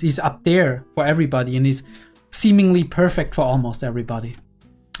 right? He's up there for everybody, and he's seemingly perfect for almost everybody.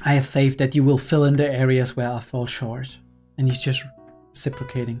 I have faith that you will fill in the areas where I fall short. And he's just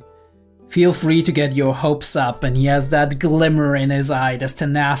reciprocating. Feel free to get your hopes up, and he has that glimmer in his eye, this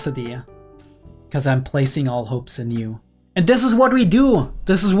tenacity. Because I'm placing all hopes in you. And this is what we do.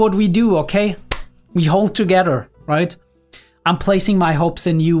 This is what we do, okay? We hold together, right? I'm placing my hopes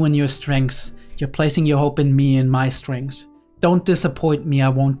in you and your strengths. You're placing your hope in me and my strengths. Don't disappoint me, I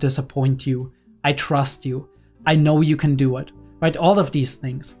won't disappoint you. I trust you. I know you can do it, right? All of these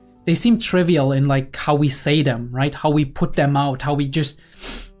things. They seem trivial in like how we say them, right? How we put them out, how we just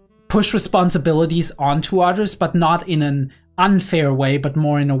push responsibilities onto others, but not in an unfair way, but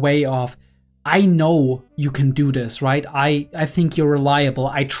more in a way of, I know you can do this, right? I think you're reliable.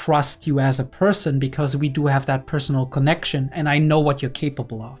 I trust you as a person because we do have that personal connection and I know what you're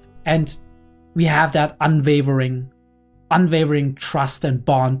capable of. And we have that unwavering trust and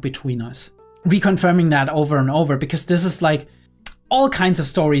bond between us. reconfirming that over and over, because this is like all kinds of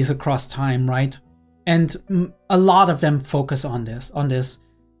stories across time, right? And a lot of them focus on this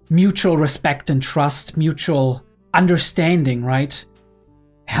mutual respect and trust, mutual understanding, right?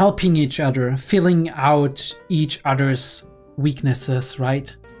 Helping each other, filling out each other's weaknesses,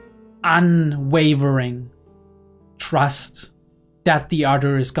 right? Unwavering trust that the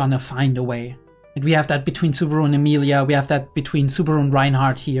other is gonna find a way. And we have that between Subaru and Emilia, we have that between Subaru and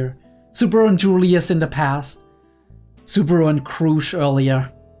Reinhardt here, Subaru and Julius in the past, Subaru and Krush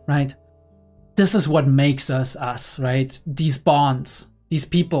earlier, right? This is what makes us us, right? These bonds, these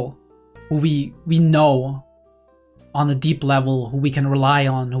people who we know on a deep level, who we can rely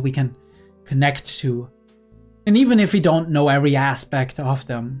on, who we can connect to. And even if we don't know every aspect of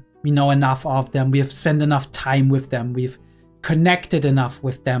them, we know enough of them, we have spent enough time with them, we've connected enough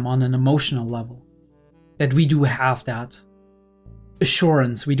with them on an emotional level, that we do have that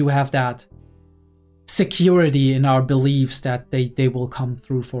assurance, we do have that security in our beliefs that they will come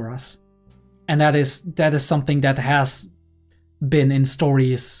through for us. And that is something that has been in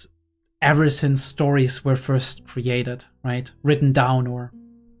stories ever since stories were first created, right? Written down or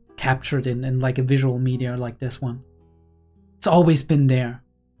captured in like a visual media like this one. It's always been there.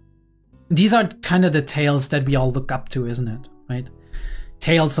 These are kind of the tales that we all look up to, isn't it? Right?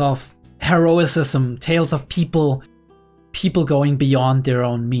 Tales of heroism, tales of people going beyond their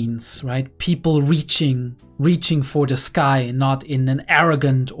own means, right? People reaching for the sky, not in an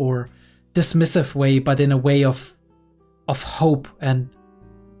arrogant or dismissive way, but in a way of hope and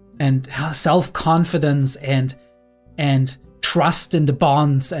self-confidence and trust in the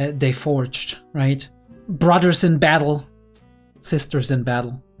bonds they forged, right? Brothers in battle, sisters in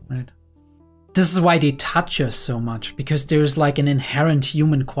battle, right? This is why they touch us so much, because there's like an inherent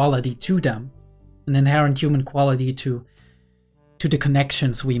human quality to them, an inherent human quality to the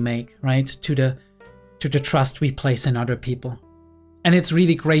connections we make, right? To the trust we place in other people. And it's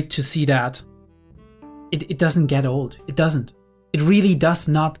really great to see that. It doesn't get old. It doesn't. It really does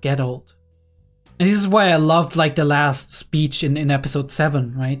not get old. And this is why I loved like the last speech in episode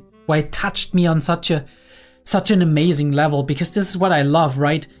 7, right? Why it touched me on such an amazing level, because this is what I love,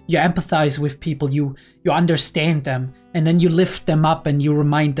 right? You empathize with people, you understand them, and then you lift them up and you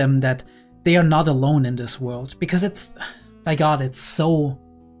remind them that they are not alone in this world. Because it's, my God, it's so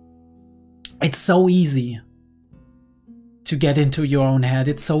easy to get into your own head.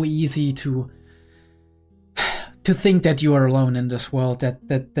 It's so easy to think that you are alone in this world,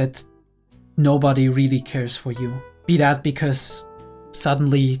 that nobody really cares for you. Be that because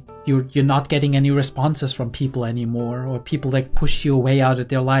suddenly you're not getting any responses from people anymore, or people that push you away out of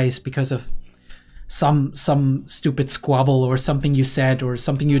their lives because of some stupid squabble or something you said or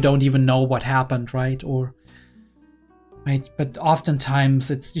something you don't even know what happened, right? Or right, but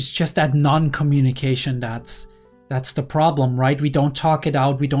oftentimes it's just that non-communication that's the problem, right? We don't talk it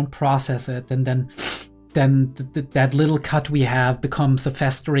out, we don't process it, and then that little cut we have becomes a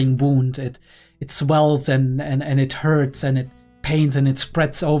festering wound. It swells and it hurts and it pains and it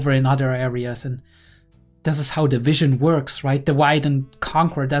spreads over in other areas. And this is how division works, right? Divide and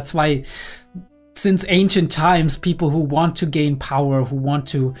conquer. That's why since ancient times, people who want to gain power, who want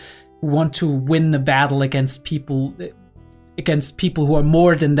to win the battle against people who are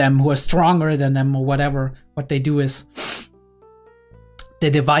more than them, who are stronger than them, or whatever, what they do is they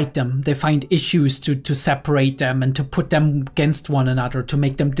divide them. They find issues to separate them and to put them against one another, to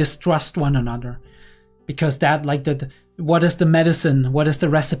make them distrust one another. Because that, like, what is the medicine? What is the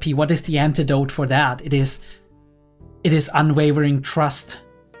recipe? What is the antidote for that? It is unwavering trust,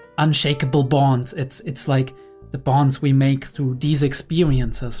 unshakable bonds. It's like the bonds we make through these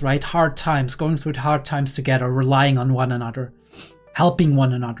experiences, right? Hard times, going through hard times together, relying on one another, helping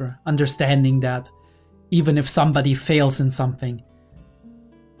one another, understanding that even if somebody fails in something,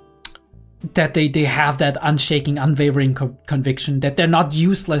 that they have that unshaking, unwavering conviction that they're not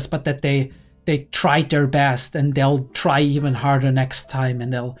useless, but that they tried their best and they'll try even harder next time,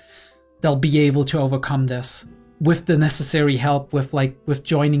 and they'll be able to overcome this with the necessary help, with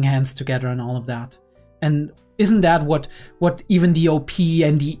joining hands together and all of that. And isn't that what even the OP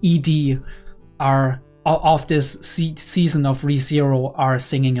and the ED are of this season of ReZero are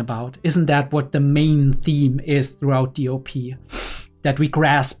singing about? Isn't that what the main theme is throughout the OP? That we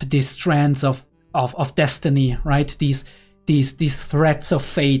grasp these strands of destiny, right? These threads of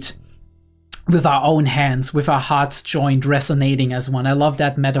fate with our own hands, with our hearts joined, resonating as one. I love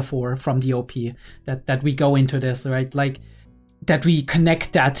that metaphor from the OP, that we go into this, right? Like, that we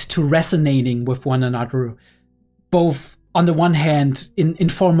connect that to resonating with one another, both on the one hand in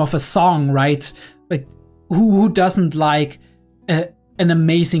form of a song, right? Like, who doesn't like an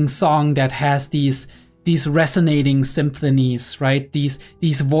amazing song that has these resonating symphonies, right?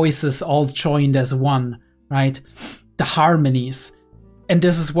 These voices all joined as one, right? The harmonies. And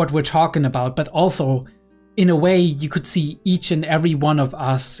this is what we're talking about, but also in a way you could see each and every one of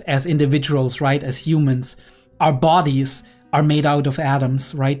us as individuals, right? As humans. Our bodies are made out of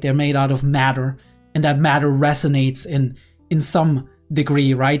atoms, right? They're made out of matter, and that matter resonates in some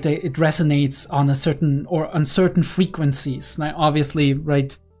degree, right? It resonates on certain frequencies. Now, obviously,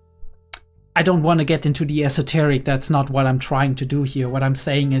 right, I don't want to get into the esoteric. That's not what I'm trying to do here. What I'm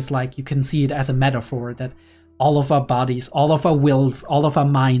saying is, like, you can see it as a metaphor that all of our bodies, all of our wills, all of our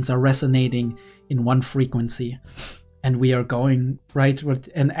minds are resonating in one frequency. And we are going, right?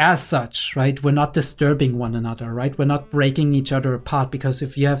 And as such, right, we're not disturbing one another, right? We're not breaking each other apart, because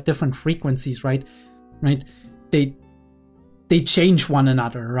if you have different frequencies, right, they change one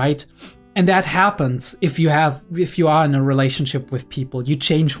another, right? And that happens if you are in a relationship with people. You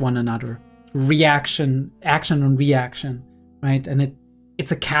change one another. Action and reaction, right? And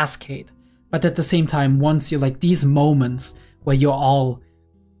it's a cascade. But at the same time, once you're like these moments where you all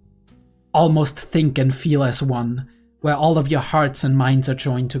almost think and feel as one, where all of your hearts and minds are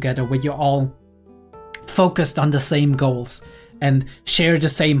joined together, where you're all focused on the same goals and share the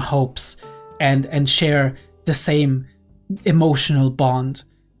same hopes and share the same emotional bond,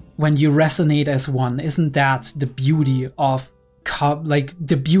 when you resonate as one, isn't that the beauty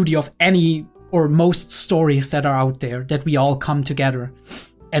of any or most stories that are out there, that we all come together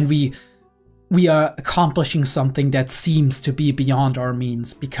and we are accomplishing something that seems to be beyond our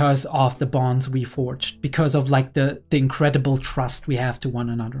means because of the bonds we forged, because of like the incredible trust we have to one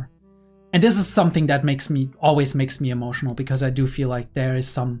another. And this is something that always makes me emotional, because I do feel like there is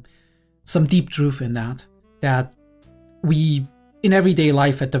some deep truth in that we, in everyday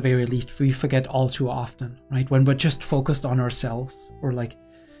life at the very least, we forget all too often, right? When we're just focused on ourselves, or like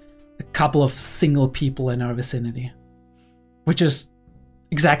a couple of single people in our vicinity, which is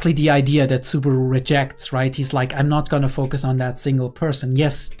exactly the idea that Subaru rejects, right? He's like, I'm not going to focus on that single person.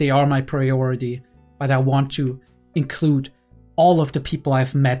 Yes, they are my priority, but I want to include all of the people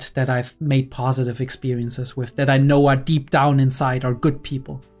I've met that I've made positive experiences with, that I know are deep down inside are good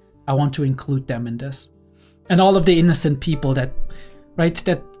people. I want to include them in this. And all of the innocent people that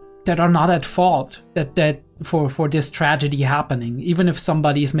are not at fault, that for this tragedy happening, even if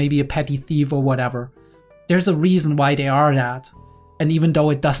somebody is maybe a petty thief or whatever, there's a reason why they are that. And even though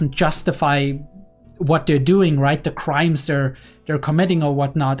it doesn't justify what they're doing, right, the crimes they're committing or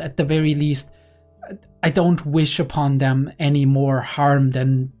whatnot, at the very least, I don't wish upon them any more harm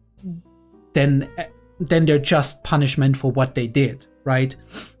than their just punishment for what they did, right?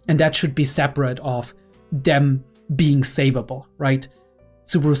 And that should be separate of them being savable, right?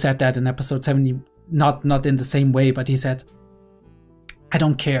 Subaru said that in episode 70, not in the same way, but he said, I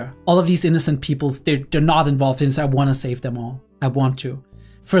don't care. All of these innocent people, they're not involved in this. I want to save them all. I want to.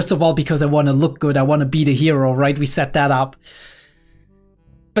 First of all, because I want to look good. I want to be the hero, right? We set that up.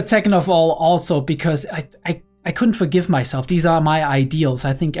 But second of all, also because I couldn't forgive myself. These are my ideals.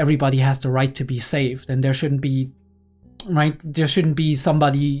 I think everybody has the right to be saved, and there shouldn't be, right? There shouldn't be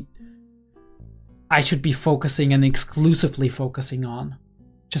somebody I should be focusing and exclusively focusing on,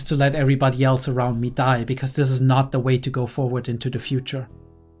 just to let everybody else around me die, because this is not the way to go forward into the future.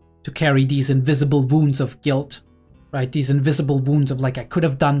 To carry these invisible wounds of guilt, right? These invisible wounds of like, I could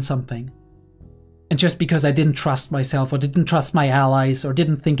have done something. And just because I didn't trust myself or didn't trust my allies or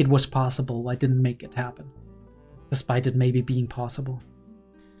didn't think it was possible, I didn't make it happen. Despite it maybe being possible.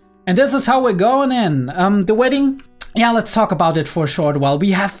 And this is how we're going in. The wedding, yeah, let's talk about it for a short while.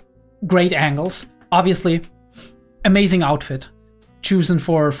 We have great angles. Obviously, amazing outfit. Chosen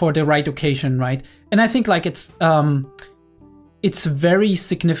for the right occasion, right? And I think like it's very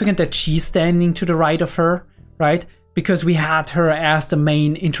significant that she's standing to the right of her, right? Because we had her as the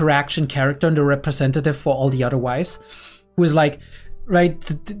main interaction character and the representative for all the other wives, who is like, right,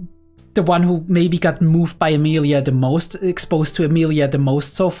 the one who maybe got moved by Emilia the most, exposed to Emilia the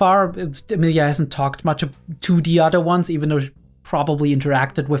most so far. Emilia hasn't talked much to the other ones, even though she probably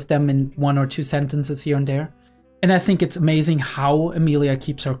interacted with them in 1 or 2 sentences here and there. And I think it's amazing how Emilia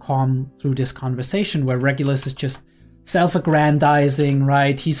keeps her calm through this conversation, where Regulus is just self-aggrandizing,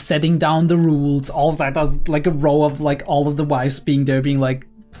 right? He's setting down the rules. All of that does like a row of like all of the wives being there, being like,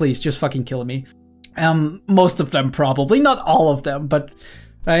 please just fucking kill me. Most of them probably, not all of them, but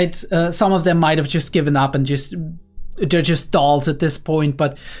right, some of them might have just given up and they're just dolls at this point.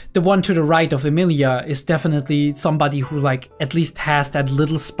 But the one to the right of Emilia is definitely somebody who like at least has that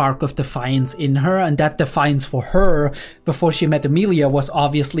little spark of defiance in her, and that defiance for her before she met Emilia was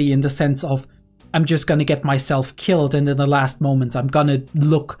obviously in the sense of I'm just gonna get myself killed, and in the last moments I'm gonna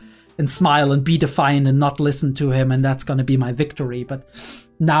look and smile and be defiant and not listen to him, and that's gonna be my victory. But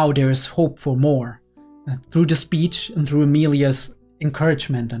now there's hope for more. Through the speech and through Amelia's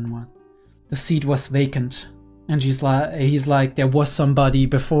encouragement and what. The seat was vacant. And he's like, there was somebody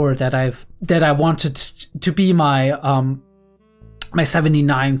before that I wanted to be my my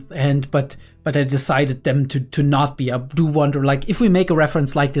 79th, and but I decided them to not be. I do wonder, like, if we make a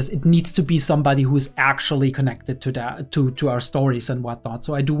reference like this, it needs to be somebody who is actually connected to that, to our stories and whatnot.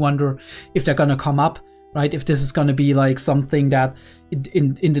 So I do wonder if they're gonna come up, right? If this is gonna be like something that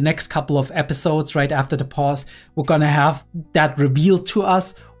in the next couple of episodes, right after the pause, we're gonna have that revealed to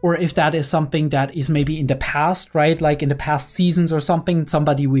us, or if that is something that is maybe in the past, right? Like in the past seasons or something,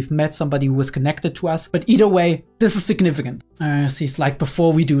 somebody we've met, somebody who was connected to us. But either way, this is significant. He's like,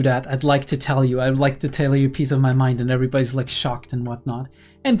 before we do that, I'd like to tell you a piece of my mind, and everybody's like shocked and whatnot.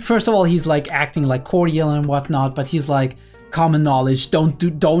 And first of all, he's like acting like cordial and whatnot, but he's like, common knowledge,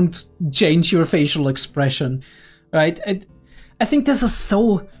 don't change your facial expression, right? I think this is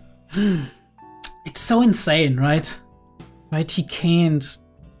so, it's so insane, right? Right, he can't.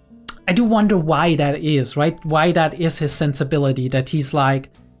 I do wonder why that is, right? Why that is his sensibility, that he's like,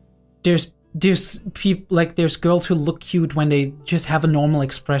 there's people, like, there's girls who look cute when they just have a normal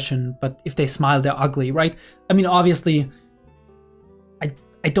expression, but if they smile, they're ugly, right? I mean, obviously,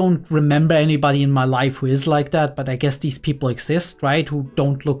 I don't remember anybody in my life who is like that, but I guess these people exist, right? Who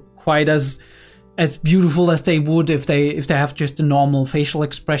don't look quite as beautiful as they would if they have just a normal facial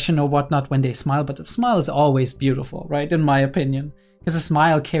expression or whatnot when they smile. But a smile is always beautiful, right? In my opinion, because a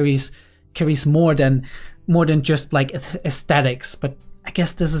smile carries more than just like aesthetics. But I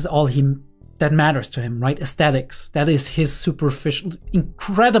guess this is all that matters to him, right? Aesthetics. That is his superficial,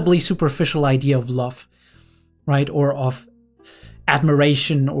 incredibly superficial idea of love, right? Or of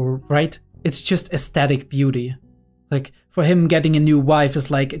admiration, or right? It's just aesthetic beauty. Like, for him, getting a new wife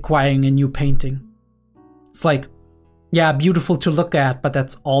is like acquiring a new painting. It's like, yeah, beautiful to look at, but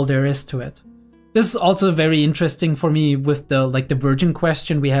that's all there is to it. This is also very interesting for me with the virgin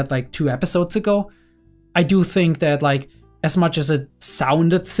question we had like 2 episodes ago. I do think that, like, as much as it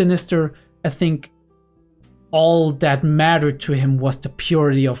sounded sinister, I think all that mattered to him was the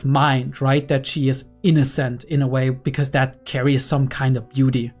purity of mind, right? That she is innocent in a way, because that carries some kind of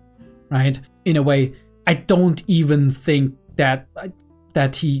beauty, right? In a way, I don't even think that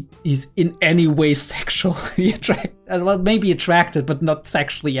he is in any way sexually attracted. Well, maybe attracted, but not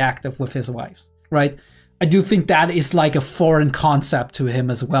sexually active with his wives, right? I do think that is like a foreign concept to him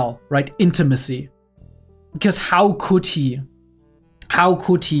as well, right? Intimacy. Because how could he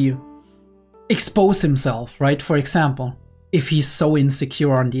expose himself, right? For example, if he's so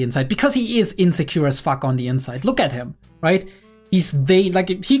insecure on the inside, because he is insecure as fuck on the inside. Look at him, right? He's vain.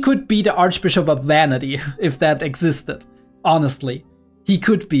 Like, he could be the Archbishop of Vanity if that existed. Honestly, he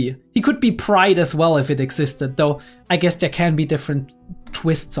could be. He could be pride as well if it existed. Though I guess there can be different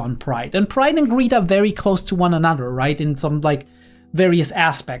twists on pride, and pride and greed are very close to one another, right? In some like various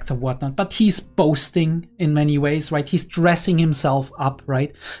aspects of whatnot. But he's boasting in many ways, right? He's dressing himself up,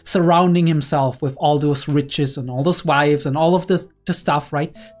 right? Surrounding himself with all those riches and all those wives and all of the stuff,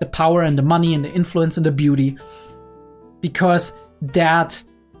 right? The power and the money and the influence and the beauty. Because that,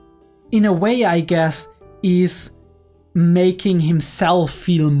 in a way, I guess, is making himself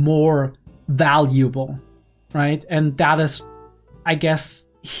feel more valuable, right? And that is, I guess,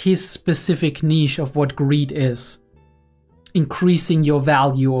 his specific niche of what greed is. Increasing your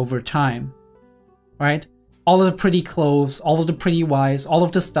value over time, right? All of the pretty clothes, all of the pretty wives, all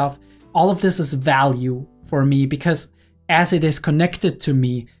of the stuff, all of this is value for me, because as it is connected to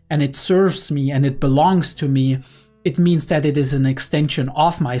me and it serves me and it belongs to me, it means that it is an extension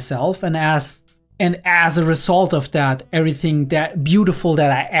of myself, and as a result of that, everything that beautiful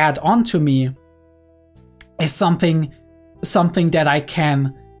that I add onto me is something that I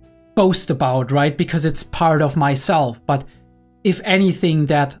can boast about, right? Because it's part of myself. But if anything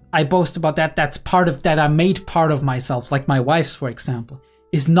that I boast about, that's part of that I made part of myself, like my wife's, for example,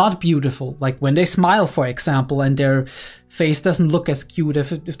 is not beautiful. Like when they smile, for example, and their face doesn't look as cute if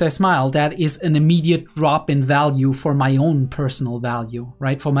they smile, that is an immediate drop in value for my own personal value,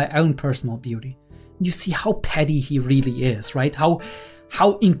 right? For my own personal beauty. You see how petty he really is, right? How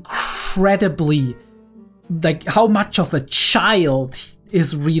incredibly, like, how much of a child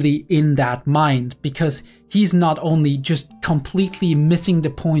is really in that mind, because he's not only just completely missing the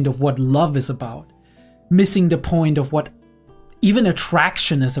point of what love is about, missing the point of what even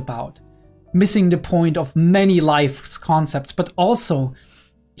attraction is about, missing the point of many life's concepts, but also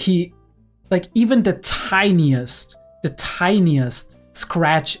he, like, even the tiniest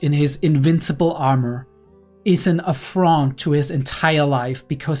scratch in his invincible armor is an affront to his entire life,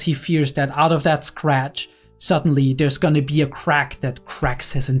 because he fears that out of that scratch, suddenly there's going to be a crack that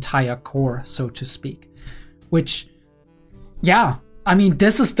cracks his entire core, so to speak. Which, yeah, I mean,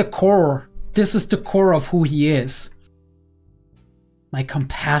 this is the core. This is the core of who he is. My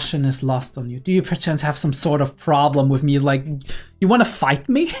compassion is lost on you. Do you perchance have some sort of problem with me? Is like, you want to fight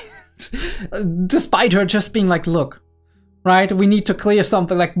me? Despite her just being like, look, right, we need to clear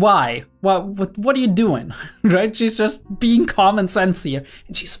something. Like, why? What are you doing? Right? She's just being common sense here.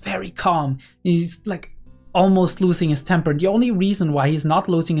 And she's very calm. He's like almost losing his temper. The only reason why he's not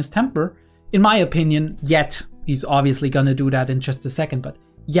losing his temper, in my opinion, yet, he's obviously gonna do that in just a second, but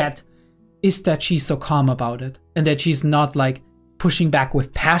yet, is that she's so calm about it. And that she's not like pushing back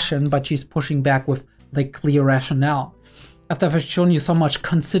with passion, but she's pushing back with like clear rationale. After I've shown you so much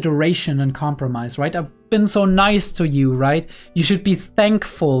consideration and compromise, right? I've been so nice to you, right? You should be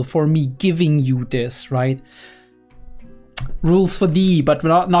thankful for me giving you this, right? Rules for thee, but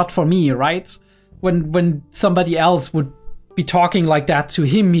not for me, right? When somebody else would be talking like that to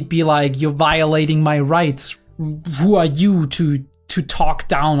him, he'd be like, you're violating my rights. Who are you to talk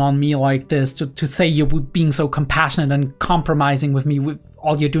down on me like this, to say you're being so compassionate and compromising with me?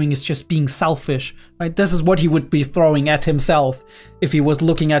 All you're doing is just being selfish, right? This is what he would be throwing at himself if he was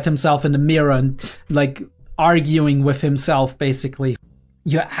looking at himself in the mirror and like arguing with himself, basically.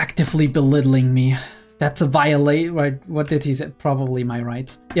 You're actively belittling me. That's a violation, right? What did he say? Probably my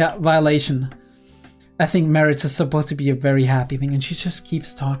rights. Yeah, violation. I think marriage is supposed to be a very happy thing, and she just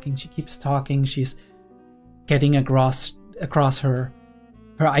keeps talking. She keeps talking. She's getting across her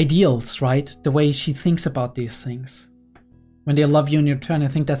ideals, right? The way she thinks about these things. When they love you in your turn, I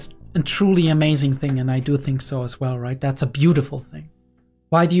think that's a truly amazing thing, and I do think so as well, right? That's a beautiful thing.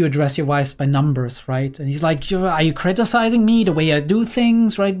 Why do you address your wives by numbers, right? And he's like, are you criticizing me, the way I do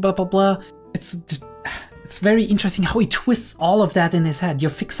things, right? Blah, blah, blah. It's very interesting how he twists all of that in his head. You're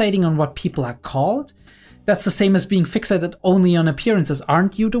fixating on what people are called. That's the same as being fixated only on appearances.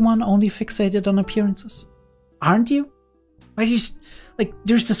 Aren't you the one only fixated on appearances? Aren't you? Right? Like,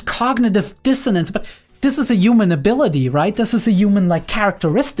 there's this cognitive dissonance, but this is a human ability, right? This is a human like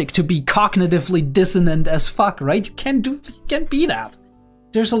characteristic to be cognitively dissonant as fuck, right? You can't be that.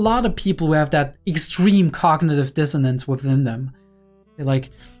 There's a lot of people who have that extreme cognitive dissonance within them. They like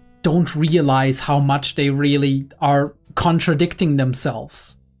don't realize how much they really are contradicting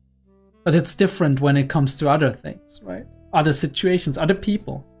themselves. But it's different when it comes to other things, right? Other situations, other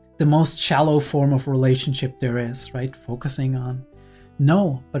people. The most shallow form of relationship there is, right? Focusing on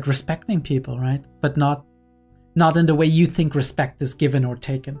but respecting people, right? But not in the way you think respect is given or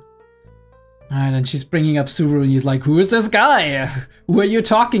taken. All right, and she's bringing up Subaru, and he's like, who is this guy? Who are you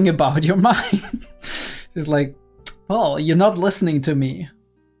talking about? You're mine. She's like, well, you're not listening to me.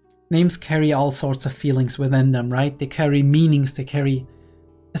 Names carry all sorts of feelings within them, right? They carry meanings, they carry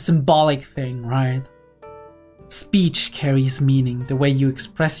a symbolic thing, right? Speech carries meaning, the way you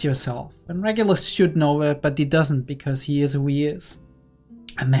express yourself. And Regulus should know it, but he doesn't, because he is who he is.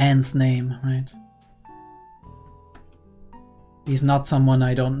 A man's name, right? He's not someone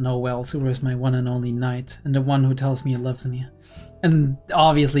I don't know well. Subaru is my one and only knight, and the one who tells me he loves me. And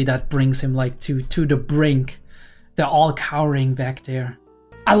obviously that brings him like to the brink. They're all cowering back there.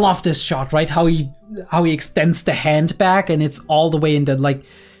 I love this shot, right? How he extends the hand back, and it's all the way in the like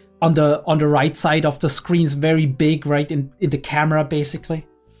on the right side of the screen. It's very big, right in the camera, basically.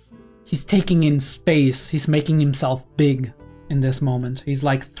 He's taking in space. He's making himself big in this moment. He's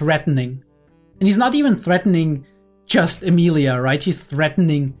like threatening, and he's not even threatening just Emilia, right? He's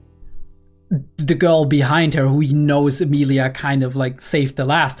threatening the girl behind her, who he knows Emilia kind of like saved the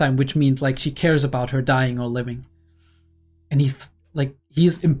last time, which means like she cares about her dying or living. And he's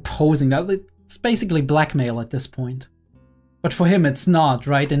imposing that. It's basically blackmail at this point. But for him, it's not,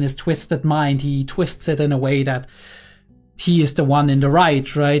 right? In his twisted mind, he twists it in a way that he is the one in the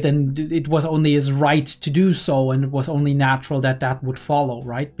right, right? And it was only his right to do so, and it was only natural that that would follow,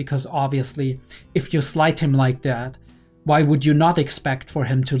 right? Because obviously, if you slight him like that, why would you not expect for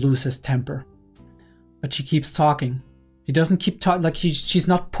him to lose his temper? But she keeps talking. She doesn't keep talking, like she's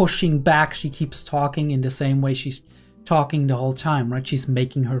not pushing back. She keeps talking in the same way she's talking the whole time, right? She's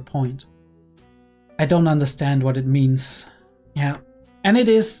making her point. I don't understand what it means. Yeah. And it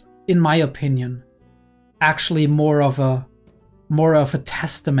is, in my opinion, actually more of a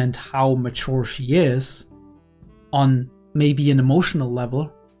testament how mature she is on maybe an emotional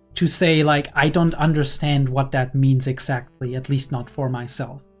level, to say like, I don't understand what that means exactly, at least not for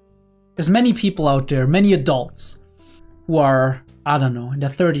myself. There's many people out there, many adults, who are, I don't know, in their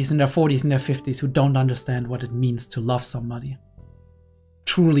 30s, in their 40s, in their 50s, who don't understand what it means to love somebody.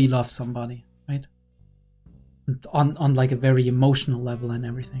 truly love somebody, right? And on like a very emotional level and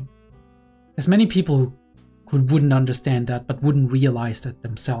everything. There's many people who wouldn't understand that, but wouldn't realize that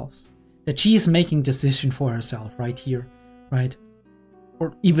themselves. That she is making decision for herself right here, right?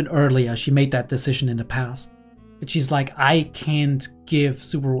 Or even earlier, she made that decision in the past. But she's like, I can't give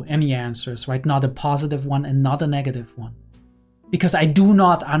Subaru any answers, right? Not a positive one and not a negative one. Because I do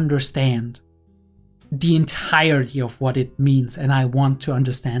not understand the entirety of what it means, and I want to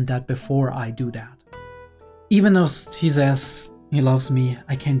understand that before I do that. Even though he says he loves me,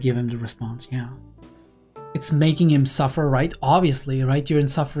 I can't give him the response, yeah. It's making him suffer, right? Obviously, right? You're in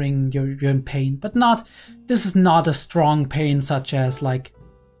suffering, you're in pain, but not, this is not a strong pain such as like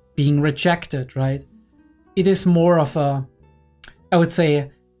being rejected, right? It is more of a, I would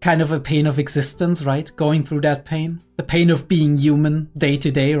say, kind of a pain of existence, right? Going through that pain. The pain of being human day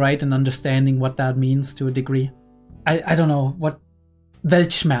to day, right? And understanding what that means to a degree. I don't know, what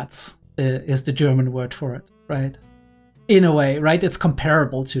Weltschmerz is the German word for it, right? In a way, right? It's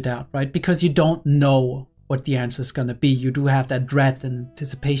comparable to that, right? Because you don't know what the answer is going to be. You do have that dread and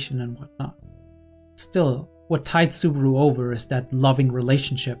anticipation and whatnot. Still, what tides Subaru over is that loving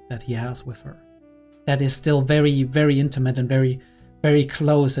relationship that he has with her. That is still very, very intimate and very, very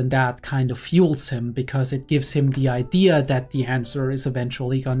close, and that kind of fuels him because it gives him the idea that the answer is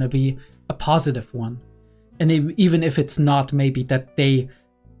eventually going to be a positive one. And even if it's not, maybe that they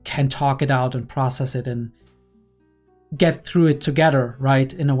can talk it out and process it and get through it together,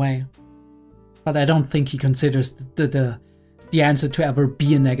 right, in a way. But I don't think he considers the answer to ever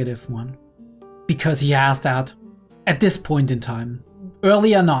be a negative one. Because he has that at this point in time.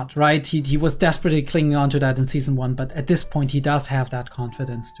 Earlier not, right? He was desperately clinging on to that in season 1, but at this point he does have that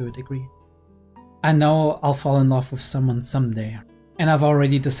confidence to a degree. I know I'll fall in love with someone someday. And I've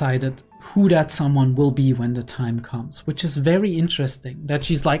already decided who that someone will be when the time comes. Which is very interesting. That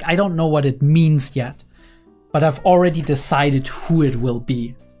she's like, I don't know what it means yet. But I've already decided who it will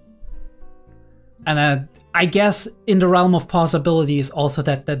be. And I guess in the realm of possibilities also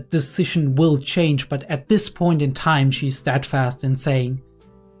that that decision will change. But at this point in time, she's steadfast in saying,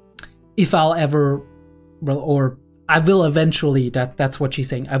 if I'll ever, or I will eventually, that's what she's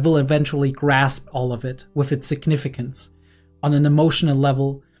saying, I will eventually grasp all of it with its significance on an emotional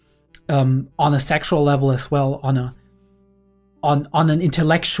level, on a sexual level as well, on an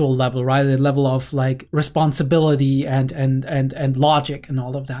intellectual level, right? A level of like responsibility and logic and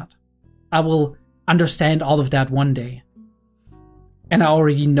all of that. I will understand all of that one day. And I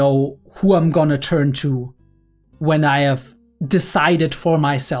already know who I'm gonna turn to when I have decided for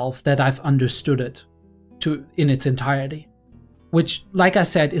myself that I've understood it in its entirety. Which, like I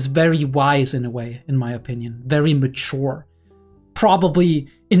said, is very wise in a way, in my opinion. Very mature. Probably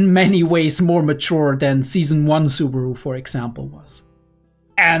in many ways more mature than season 1 Subaru, for example, was.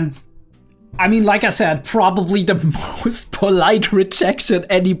 And I mean, like I said, probably the most polite rejection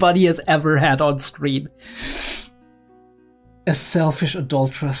anybody has ever had on screen. A selfish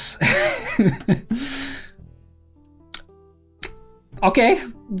adulteress. Okay.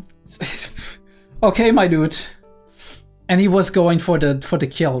 Okay, my dude. And he was going for the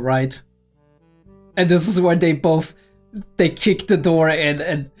kill, right? And this is when they kicked the door in,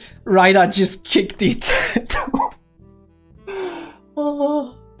 and Rainer just kicked it.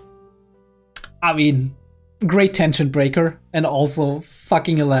 Oh. I mean, great tension breaker, and also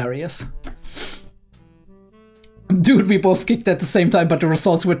fucking hilarious. Dude, we both kicked at the same time, but the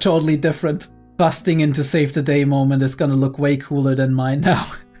results were totally different. Busting into save the day moment is gonna look way cooler than mine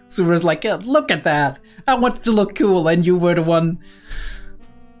now. Subaru's like, yeah, look at that! I wanted to look cool, and you were the one.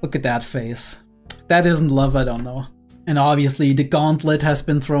 Look at that face. That isn't love, I don't know. And obviously, the gauntlet has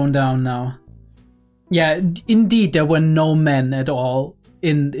been thrown down now. Yeah, indeed, there were no men at all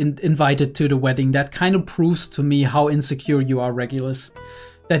invited to the wedding. That kind of proves to me how insecure you are, Regulus.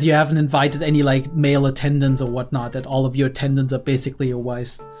 That you haven't invited any like male attendants or whatnot, that all of your attendants are basically your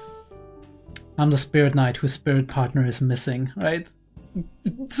wives. I'm the spirit knight whose spirit partner is missing, right?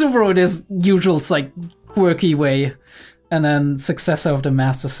 Subaru this usual like quirky way. And then successor of the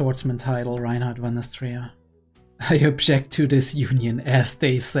Master Swordsman title, Reinhard van Estria. I object to this union, as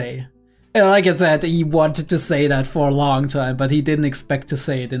they say. And like I said, he wanted to say that for a long time, but he didn't expect to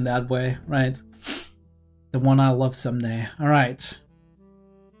say it in that way, right? The one I'll love someday. Alright.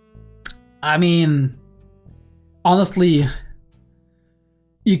 I mean, honestly,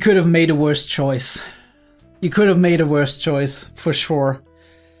 you could have made a worse choice. You could have made a worse choice, for sure.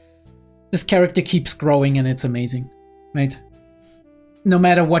 This character keeps growing and it's amazing, right? No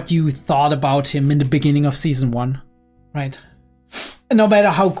matter what you thought about him in the beginning of season 1, right? No matter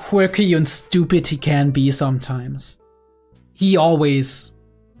how quirky and stupid he can be sometimes, he always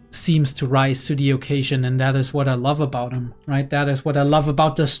seems to rise to the occasion, and that is what I love about him, right? That is what I love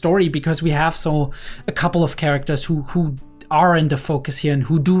about the story, because we have a couple of characters who are in the focus here and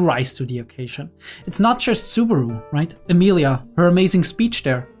who do rise to the occasion. It's not just Subaru, right? Emilia, her amazing speech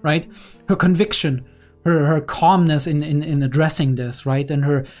there, right? Her conviction, her calmness in addressing this, right? And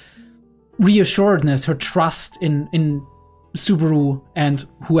her reassuredness, her trust in Subaru and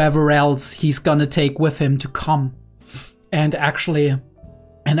whoever else he's gonna take with him to come and actually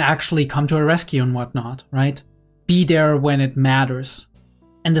come to a rescue and whatnot, right? Be there when it matters.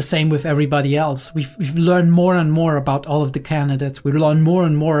 And the same with everybody else. We've learned more and more about all of the candidates. We learn more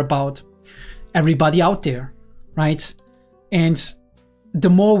and more about everybody out there, right? And the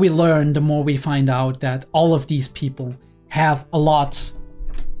more we learn, the more we find out that all of these people have a lot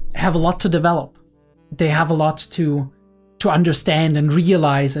to develop. They have a lot to understand and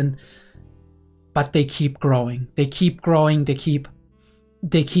realize, but they keep growing. They keep growing. They keep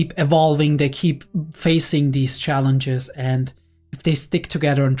evolving. They keep facing these challenges, and if they stick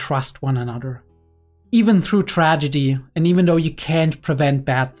together and trust one another, even through tragedy, and even though you can't prevent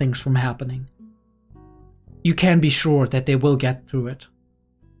bad things from happening, you can be sure that they will get through it.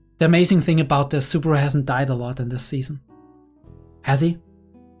 The amazing thing about this, Subaru hasn't died a lot in this season. Has he?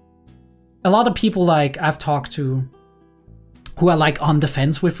 A lot of people like I've talked to who are like on the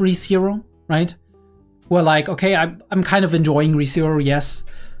fence with ReZero, right? Who are like, okay, I'm kind of enjoying ReZero, yes,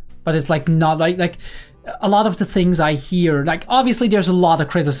 but it's like not like a lot of the things I hear, like obviously there's a lot of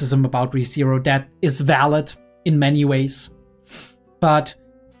criticism about ReZero that is valid in many ways. But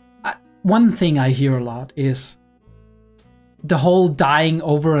one thing I hear a lot is the whole dying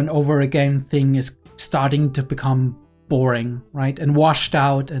over and over again thing is starting to become boring, right? And washed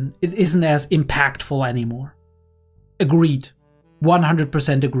out, and it isn't as impactful anymore. Agreed.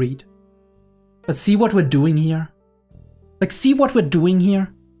 100% agreed. But see what we're doing here? Like, see what we're doing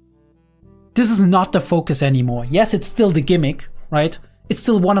here? This is not the focus anymore. Yes, it's still the gimmick, right? It's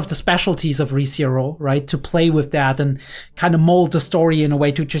still one of the specialties of ReZero, right? To play with that and kind of mold the story in a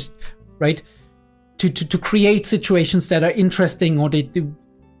way to just, right? To create situations that are interesting, or they do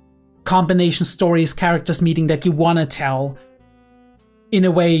combination stories, characters meeting that you want to tell in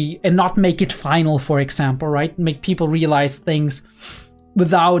a way and not make it final, for example, right? Make people realize things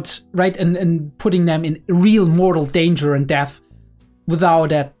without, right? And putting them in real mortal danger and death, without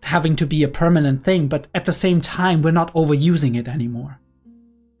that having to be a permanent thing. But at the same time, we're not overusing it anymore.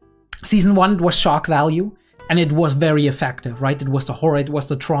 Season 1 was shock value, and it was very effective, right? It was the horror, it was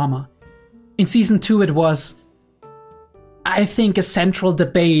the trauma. In Season 2, it was, I think, a central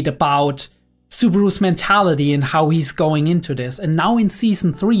debate about Subaru's mentality and how he's going into this. And now in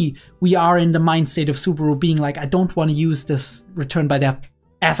Season 3, we are in the mind state of Subaru being like, I don't want to use this return by death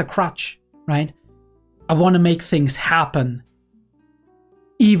as a crutch, right? I want to make things happen,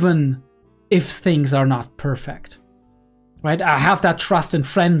 even if things are not perfect, right? I have that trust in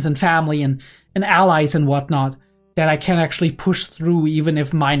friends and family and allies and whatnot that I can actually push through even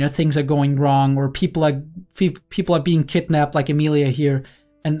if minor things are going wrong, or people are being kidnapped like Emilia here,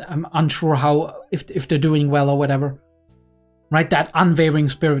 and I'm unsure how, if they're doing well or whatever, right? That unwavering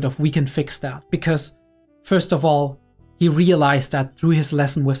spirit of we can fix that, because first of all, he realized that through his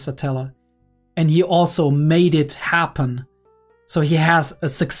lesson with Satella, and he also made it happen. So he has a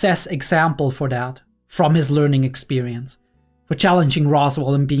success example for that from his learning experience, for challenging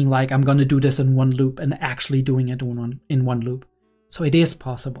Roswell and being like, I'm gonna do this in one loop, and actually doing it in one loop. So it is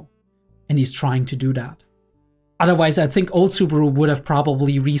possible, and he's trying to do that. Otherwise, I think old Subaru would have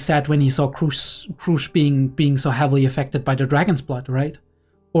probably reset when he saw Crush being so heavily affected by the dragon's blood, right?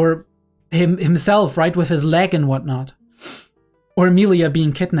 Or himself, right, with his leg and whatnot. Or Emilia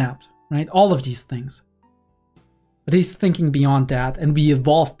being kidnapped, right? All of these things. But he's thinking beyond that, and we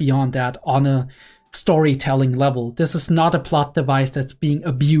evolve beyond that on a storytelling level. This is not a plot device that's being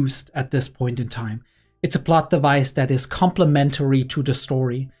abused at this point in time. It's a plot device that is complementary to the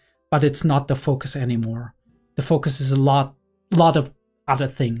story, but it's not the focus anymore. The focus is a lot of other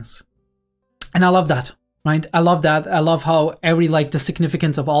things. And I love that, right? I love that. I love how the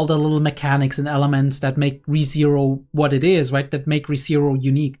significance of all the little mechanics and elements that make ReZero what it is, right? That make ReZero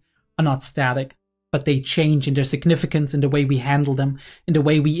unique are not static, but they change in their significance, in the way we handle them, in the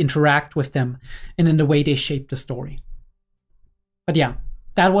way we interact with them, and in the way they shape the story. But yeah,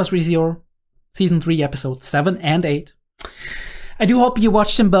 that was ReZero, Season 3, Episodes 7 and 8. I do hope you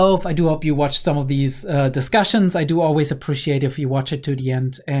watched them both. I do hope you watched some of these discussions. I do always appreciate if you watch it to the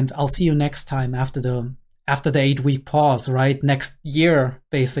end, and I'll see you next time after the 8-week pause, right? Next year,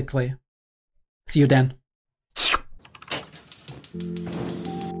 basically. See you then.